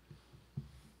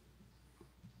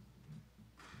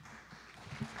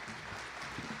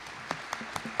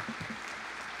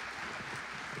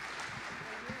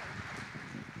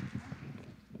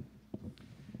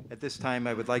 At this time,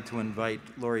 I would like to invite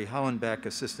Lori Hollenbeck,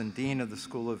 Assistant Dean of the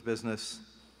School of Business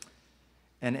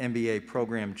and MBA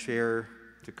Program Chair,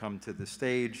 to come to the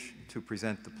stage to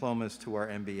present diplomas to our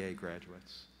MBA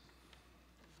graduates.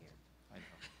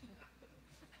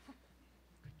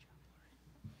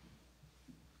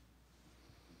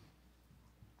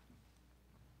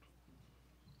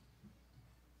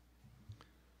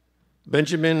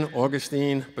 Benjamin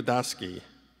Augustine Badowski,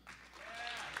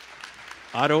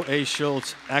 Otto A.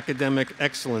 Schultz Academic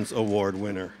Excellence Award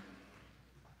winner.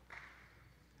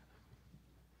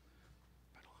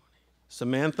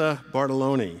 Samantha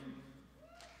Bartoloni.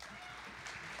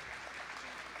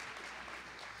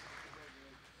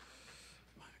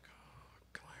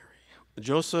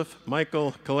 Joseph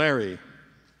Michael Caleri.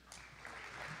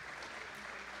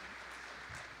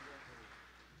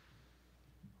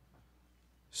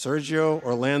 Sergio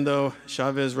Orlando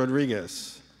Chavez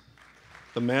Rodriguez,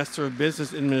 the Master of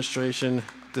Business Administration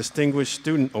Distinguished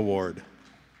Student Award.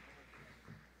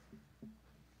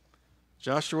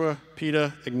 Joshua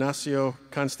Peter Ignacio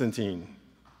Constantine.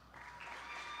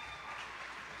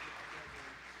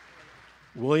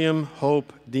 William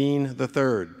Hope Dean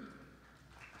III.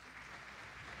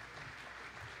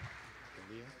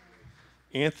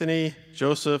 Anthony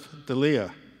Joseph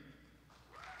D'Elia.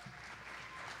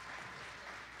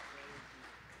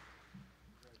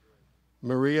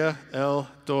 Maria L.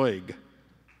 Doig,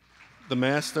 the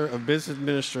Master of Business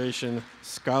Administration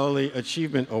Scholarly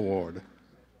Achievement Award.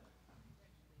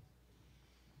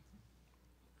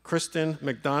 Kristen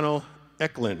McDonnell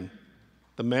Eklund,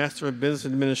 the Master of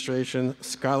Business Administration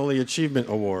Scholarly Achievement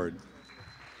Award.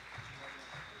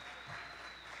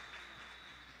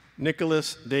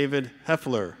 Nicholas David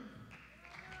Heffler.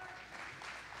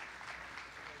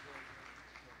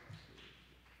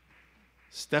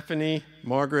 Stephanie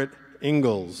Margaret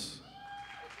Ingalls.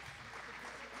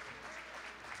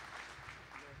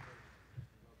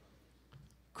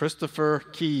 Christopher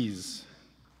Keys.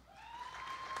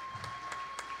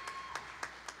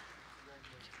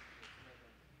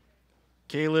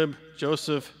 Caleb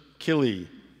Joseph Killey.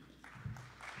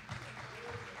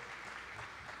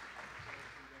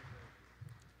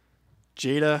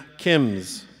 Jada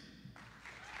Kims.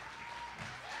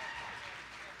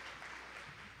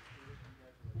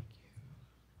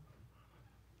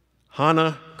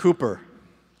 Hannah Cooper.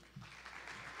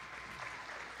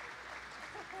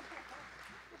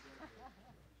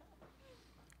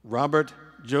 Robert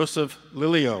Joseph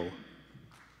Lilio.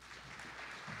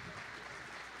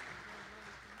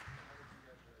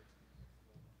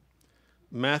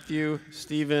 Matthew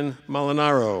Stephen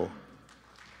Molinaro.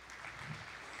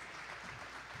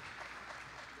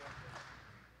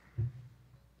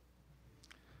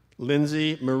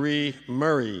 Lindsay Marie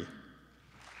Murray.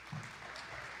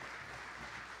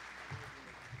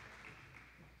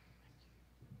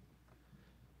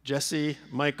 Jesse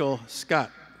Michael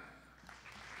Scott.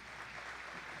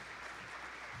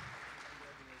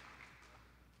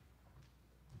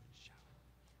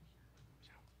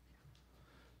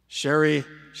 Sherry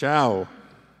Zhao.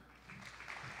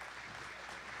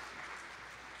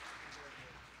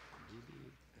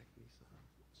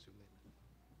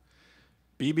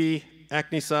 Bibi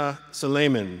Aknisa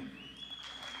Suleiman.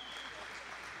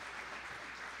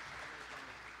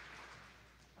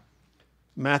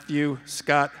 Matthew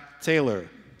Scott Taylor.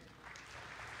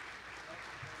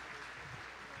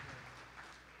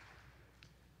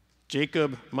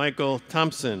 Jacob Michael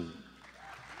Thompson.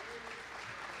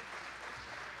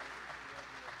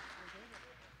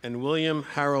 And William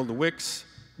Harold Wicks,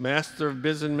 Master of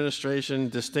Business Administration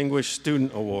Distinguished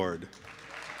Student Award.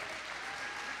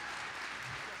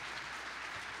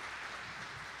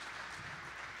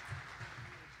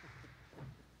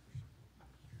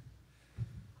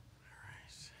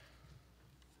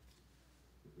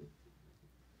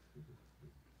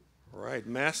 All right,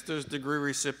 master's degree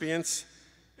recipients,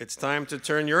 it's time to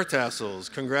turn your tassels.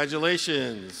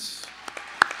 Congratulations.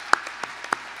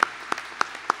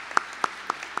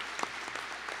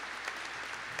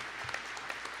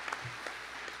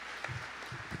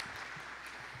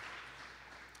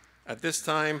 At this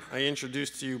time, I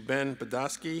introduce to you Ben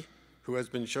Badowski, who has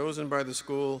been chosen by the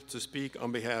school to speak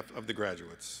on behalf of the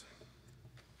graduates.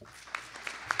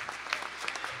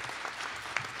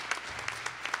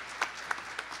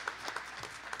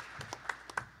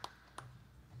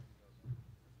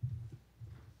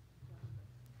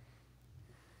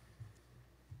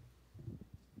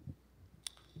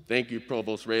 Thank you,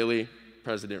 Provost Raley,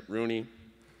 President Rooney,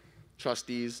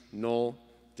 trustees Knoll,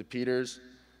 DePeters,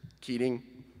 Keating,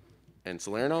 and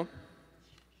Salerno,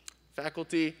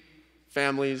 faculty,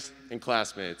 families, and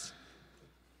classmates.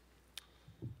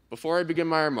 Before I begin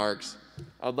my remarks,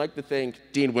 I would like to thank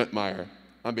Dean Whitmire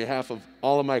on behalf of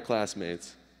all of my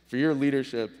classmates for your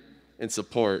leadership and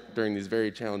support during these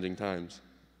very challenging times.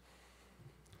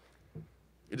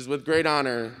 It is with great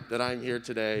honor that I'm here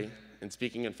today and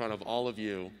speaking in front of all of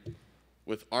you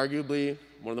with arguably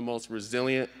one of the most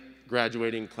resilient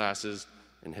graduating classes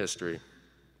in history.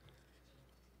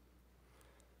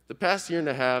 The past year and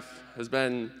a half has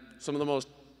been some of the most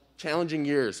challenging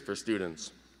years for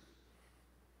students.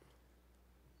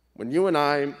 When you and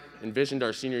I envisioned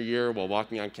our senior year while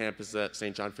walking on campus at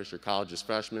St. John Fisher College as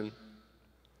freshmen,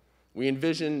 We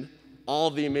envisioned all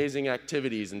the amazing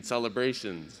activities and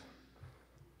celebrations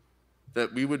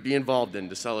that we would be involved in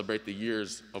to celebrate the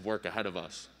years of work ahead of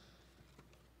us.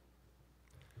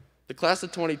 The class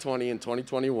of 2020 and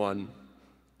 2021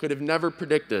 could have never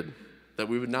predicted that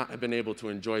we would not have been able to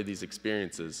enjoy these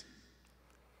experiences.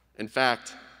 In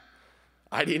fact,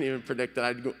 I didn't even predict that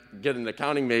I'd get an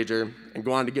accounting major and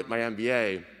go on to get my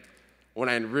MBA when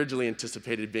I originally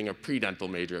anticipated being a pre-dental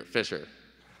major at Fisher.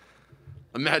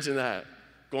 Imagine that,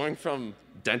 going from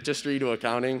dentistry to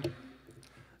accounting.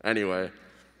 Anyway,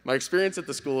 my experience at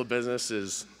the School of Business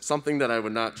is something that I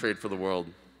would not trade for the world.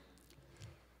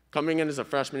 Coming in as a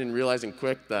freshman and realizing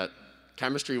quick that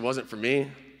chemistry wasn't for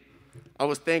me, I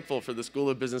was thankful for the School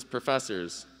of Business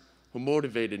professors who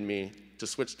motivated me to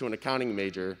switch to an accounting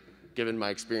major given my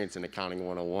experience in Accounting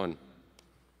 101.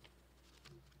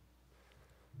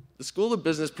 The School of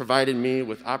Business provided me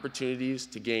with opportunities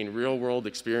to gain real-world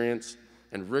experience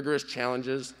and rigorous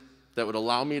challenges that would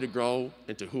allow me to grow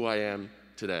into who I am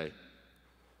today.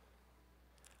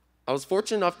 I was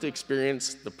fortunate enough to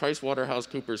experience the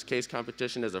PricewaterhouseCoopers case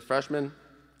competition as a freshman,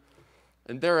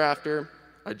 and thereafter,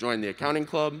 I joined the Accounting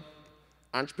Club,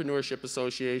 Entrepreneurship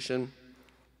Association,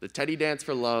 the Teddy Dance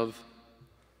for Love,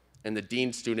 and the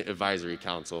Dean Student Advisory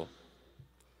Council.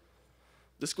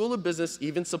 The School of Business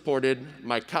even supported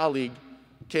my colleague,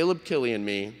 Caleb Killy, and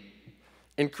me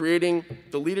in creating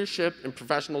the Leadership and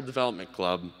Professional Development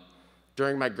Club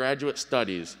during my graduate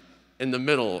studies in the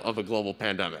middle of a global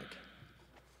pandemic.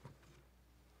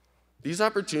 These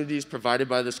opportunities provided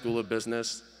by the School of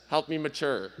Business helped me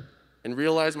mature and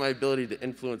realize my ability to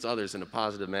influence others in a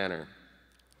positive manner.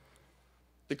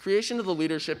 The creation of the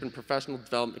Leadership and Professional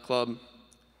Development Club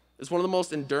is one of the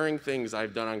most enduring things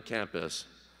I've done on campus,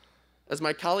 as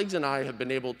my colleagues and I have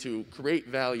been able to create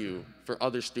value for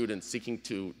other students seeking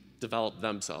to develop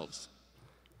themselves.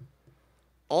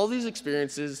 All these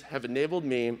experiences have enabled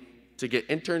me to get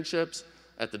internships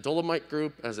at the Dolomite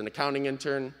Group as an accounting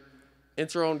intern,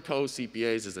 Inter-Owned Co.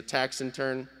 CPAs as a tax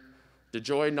intern,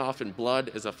 DeJoy, Knopf &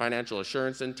 Blood as a financial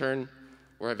assurance intern,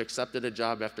 where I've accepted a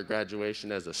job after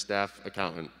graduation as a staff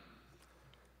accountant.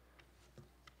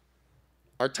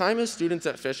 Our time as students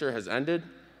at Fisher has ended,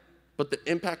 but the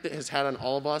impact it has had on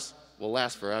all of us will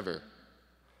last forever.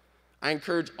 I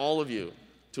encourage all of you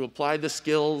to apply the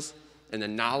skills and the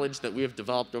knowledge that we have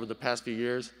developed over the past few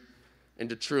years and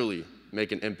to truly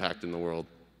make an impact in the world.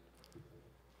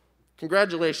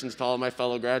 Congratulations to all of my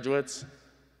fellow graduates,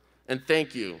 and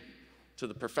thank you to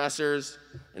the professors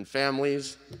and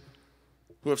families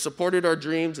who have supported our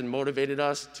dreams and motivated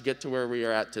us to get to where we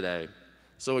are at today.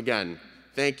 So again,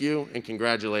 thank you and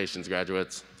congratulations,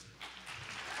 graduates.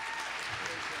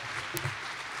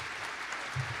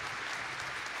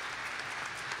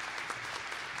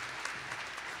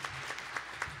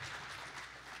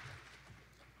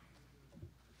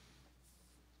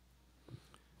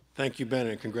 Thank you, Ben,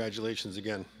 and congratulations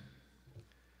again.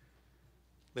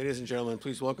 Ladies and gentlemen,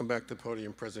 please welcome back to the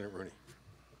podium President Rooney.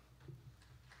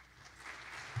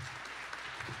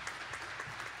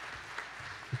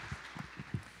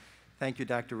 Thank you,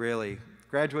 Dr. Raley.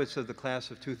 Graduates of the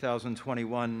class of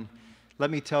 2021,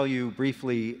 let me tell you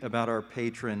briefly about our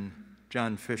patron,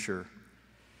 John Fisher.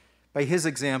 By his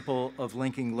example of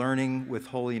linking learning with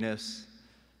holiness,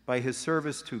 by his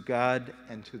service to God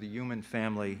and to the human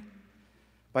family,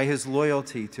 by his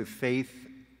loyalty to faith,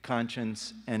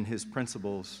 conscience, and his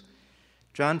principles,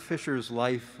 John Fisher's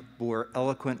life bore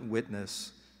eloquent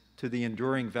witness to the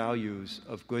enduring values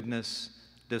of goodness,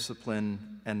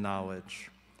 discipline, and knowledge.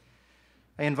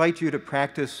 I invite you to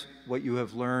practice what you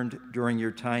have learned during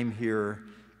your time here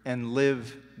and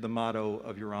live the motto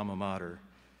of your alma mater,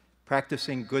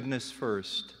 practicing goodness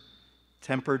first,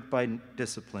 tempered by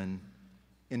discipline,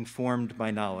 informed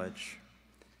by knowledge.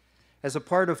 As a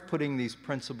part of putting these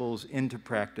principles into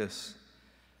practice,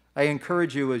 I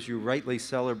encourage you, as you rightly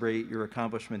celebrate your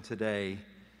accomplishment today,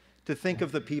 to think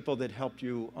of the people that helped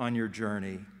you on your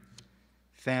journey,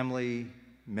 family,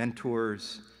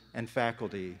 mentors, and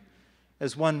faculty.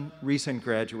 As one recent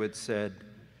graduate said,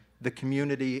 the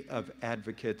community of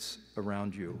advocates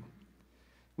around you.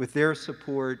 With their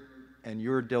support and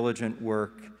your diligent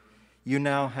work, you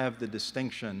now have the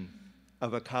distinction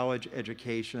of a college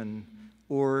education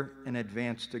or an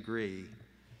advanced degree,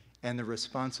 and the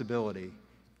responsibility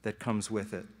that comes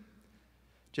with it.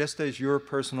 Just as your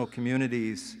personal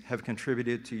communities have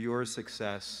contributed to your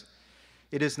success,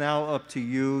 it is now up to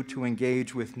you to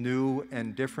engage with new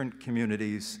and different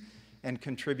communities and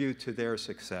contribute to their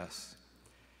success.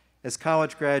 As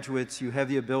college graduates, you have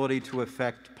the ability to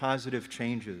effect positive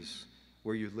changes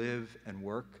where you live and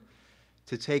work,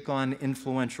 to take on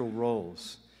influential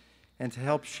roles, and to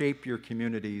help shape your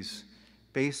communities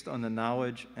based on the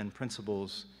knowledge and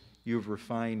principles you've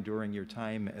refined during your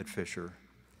time at Fisher.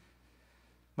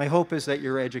 My hope is that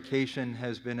your education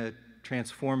has been a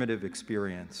transformative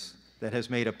experience that has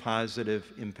made a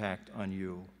positive impact on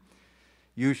you.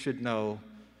 You should know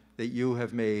that you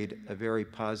have made a very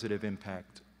positive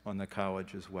impact on the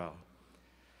college as well.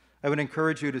 I would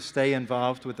encourage you to stay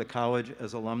involved with the college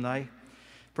as alumni.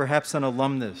 Perhaps an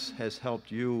alumnus has helped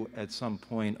you at some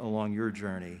point along your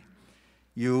journey.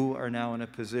 You are now in a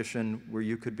position where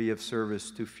you could be of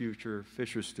service to future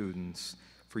Fisher students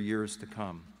for years to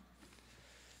come.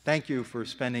 Thank you for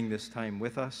spending this time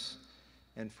with us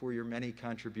and for your many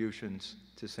contributions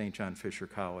to St. John Fisher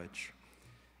College.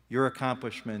 Your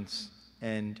accomplishments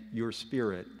and your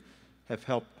spirit have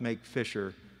helped make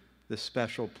Fisher the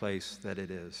special place that it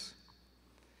is.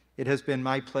 It has been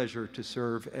my pleasure to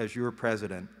serve as your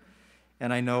president,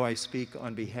 and I know I speak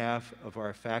on behalf of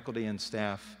our faculty and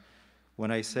staff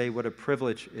when I say what a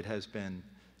privilege it has been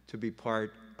to be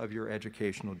part of your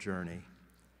educational journey.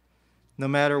 No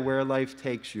matter where life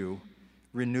takes you,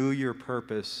 renew your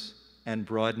purpose and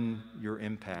broaden your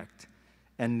impact,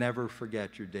 and never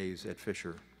forget your days at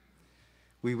Fisher.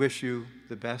 We wish you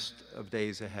the best of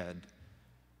days ahead.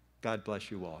 God bless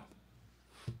you all.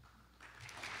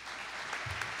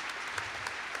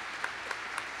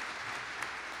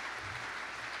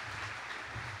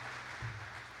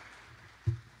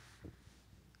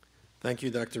 Thank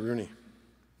you, Dr. Rooney.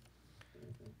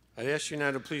 I'd ask you now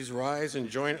to please rise and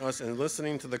join us in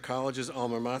listening to the college's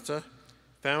alma mater,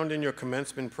 found in your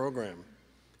commencement program.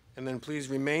 And then please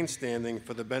remain standing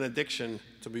for the benediction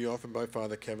to be offered by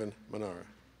Father Kevin Manara.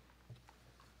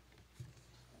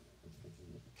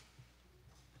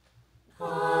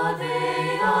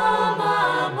 Ave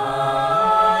alma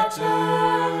mater,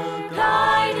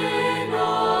 guide in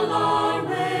all our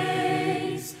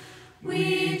ways.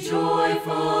 We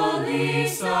joyfully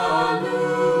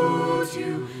salute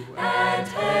you and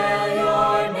hail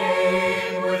your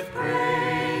name with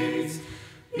praise.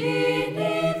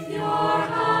 Beneath your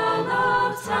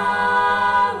hallowed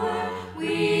tower,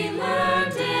 we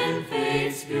learned in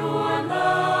faith's pure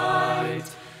light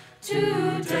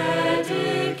to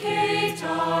dedicate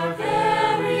our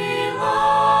very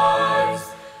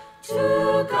lives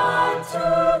to God,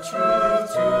 to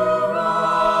truth, to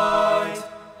right.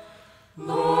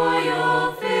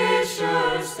 Loyal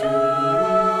Fisher students,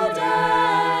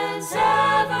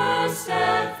 ever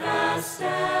steadfast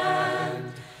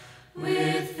stand,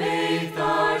 with faith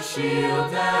our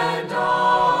shield and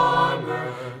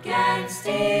armor, 'gainst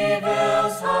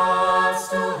evil's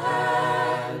hostile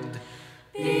hand.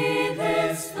 Be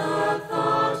this the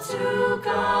thought to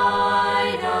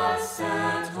guide us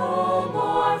at home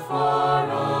or far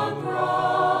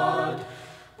abroad,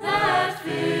 that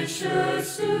Fisher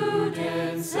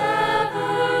students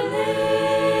ever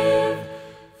live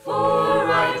for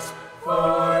right,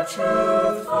 for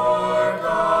truth, for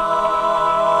God.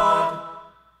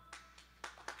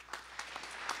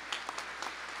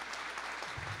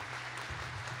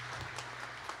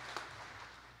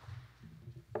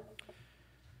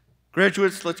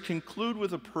 Graduates, let's conclude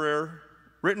with a prayer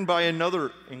written by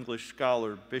another English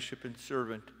scholar, bishop, and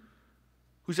servant,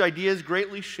 whose ideas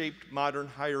greatly shaped modern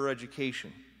higher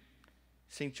education,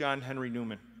 St. John Henry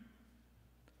Newman.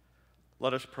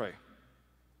 Let us pray.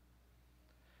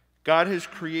 God has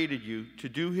created you to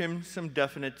do him some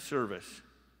definite service.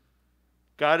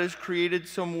 God has created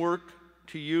some work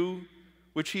to you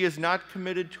which he has not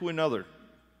committed to another.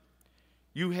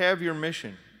 You have your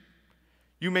mission.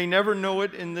 You may never know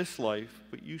it in this life,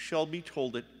 but you shall be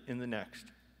told it in the next.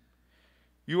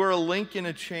 You are a link in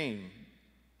a chain,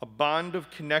 a bond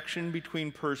of connection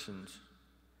between persons.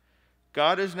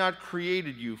 God has not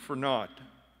created you for naught.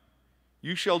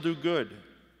 You shall do good.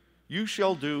 You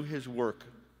shall do his work.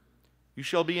 You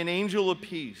shall be an angel of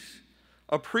peace,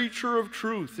 a preacher of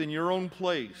truth in your own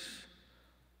place,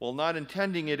 while not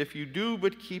intending it if you do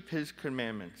but keep his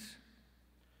commandments.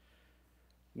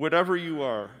 Whatever you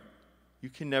are, you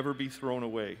can never be thrown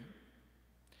away.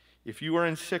 If you are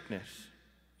in sickness,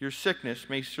 your sickness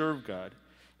may serve God.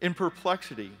 In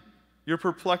perplexity, your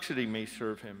perplexity may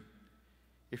serve him.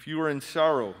 If you are in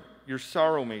sorrow, your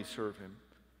sorrow may serve him.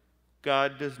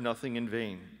 God does nothing in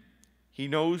vain. He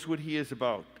knows what he is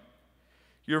about.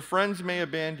 Your friends may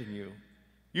abandon you.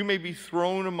 You may be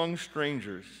thrown among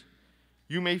strangers.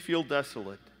 You may feel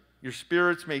desolate. Your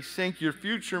spirits may sink. Your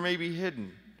future may be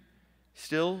hidden.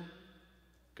 Still,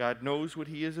 God knows what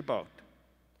he is about.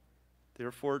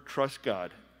 Therefore, trust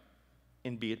God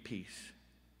and be at peace.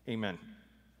 Amen.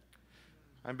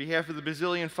 On behalf of the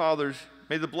Basilian Fathers,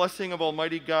 may the blessing of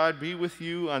Almighty God be with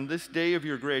you on this day of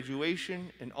your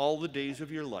graduation and all the days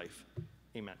of your life.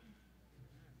 Amen.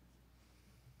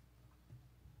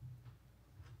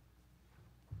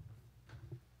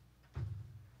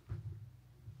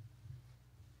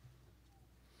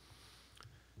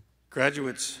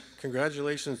 Graduates,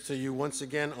 congratulations to you once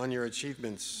again on your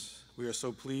achievements. We are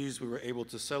so pleased we were able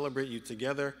to celebrate you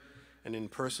together and in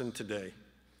person today.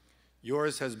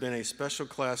 Yours has been a special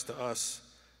class to us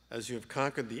as you have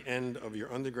conquered the end of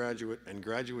your undergraduate and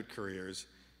graduate careers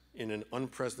in an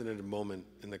unprecedented moment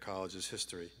in the college's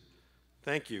history.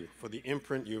 Thank you for the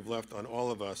imprint you've left on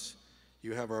all of us.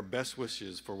 You have our best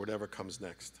wishes for whatever comes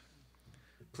next.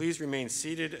 Please remain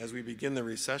seated as we begin the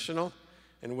recessional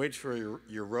and wait for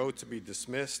your row to be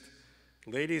dismissed.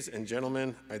 Ladies and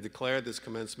gentlemen, I declare this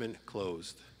commencement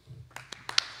closed.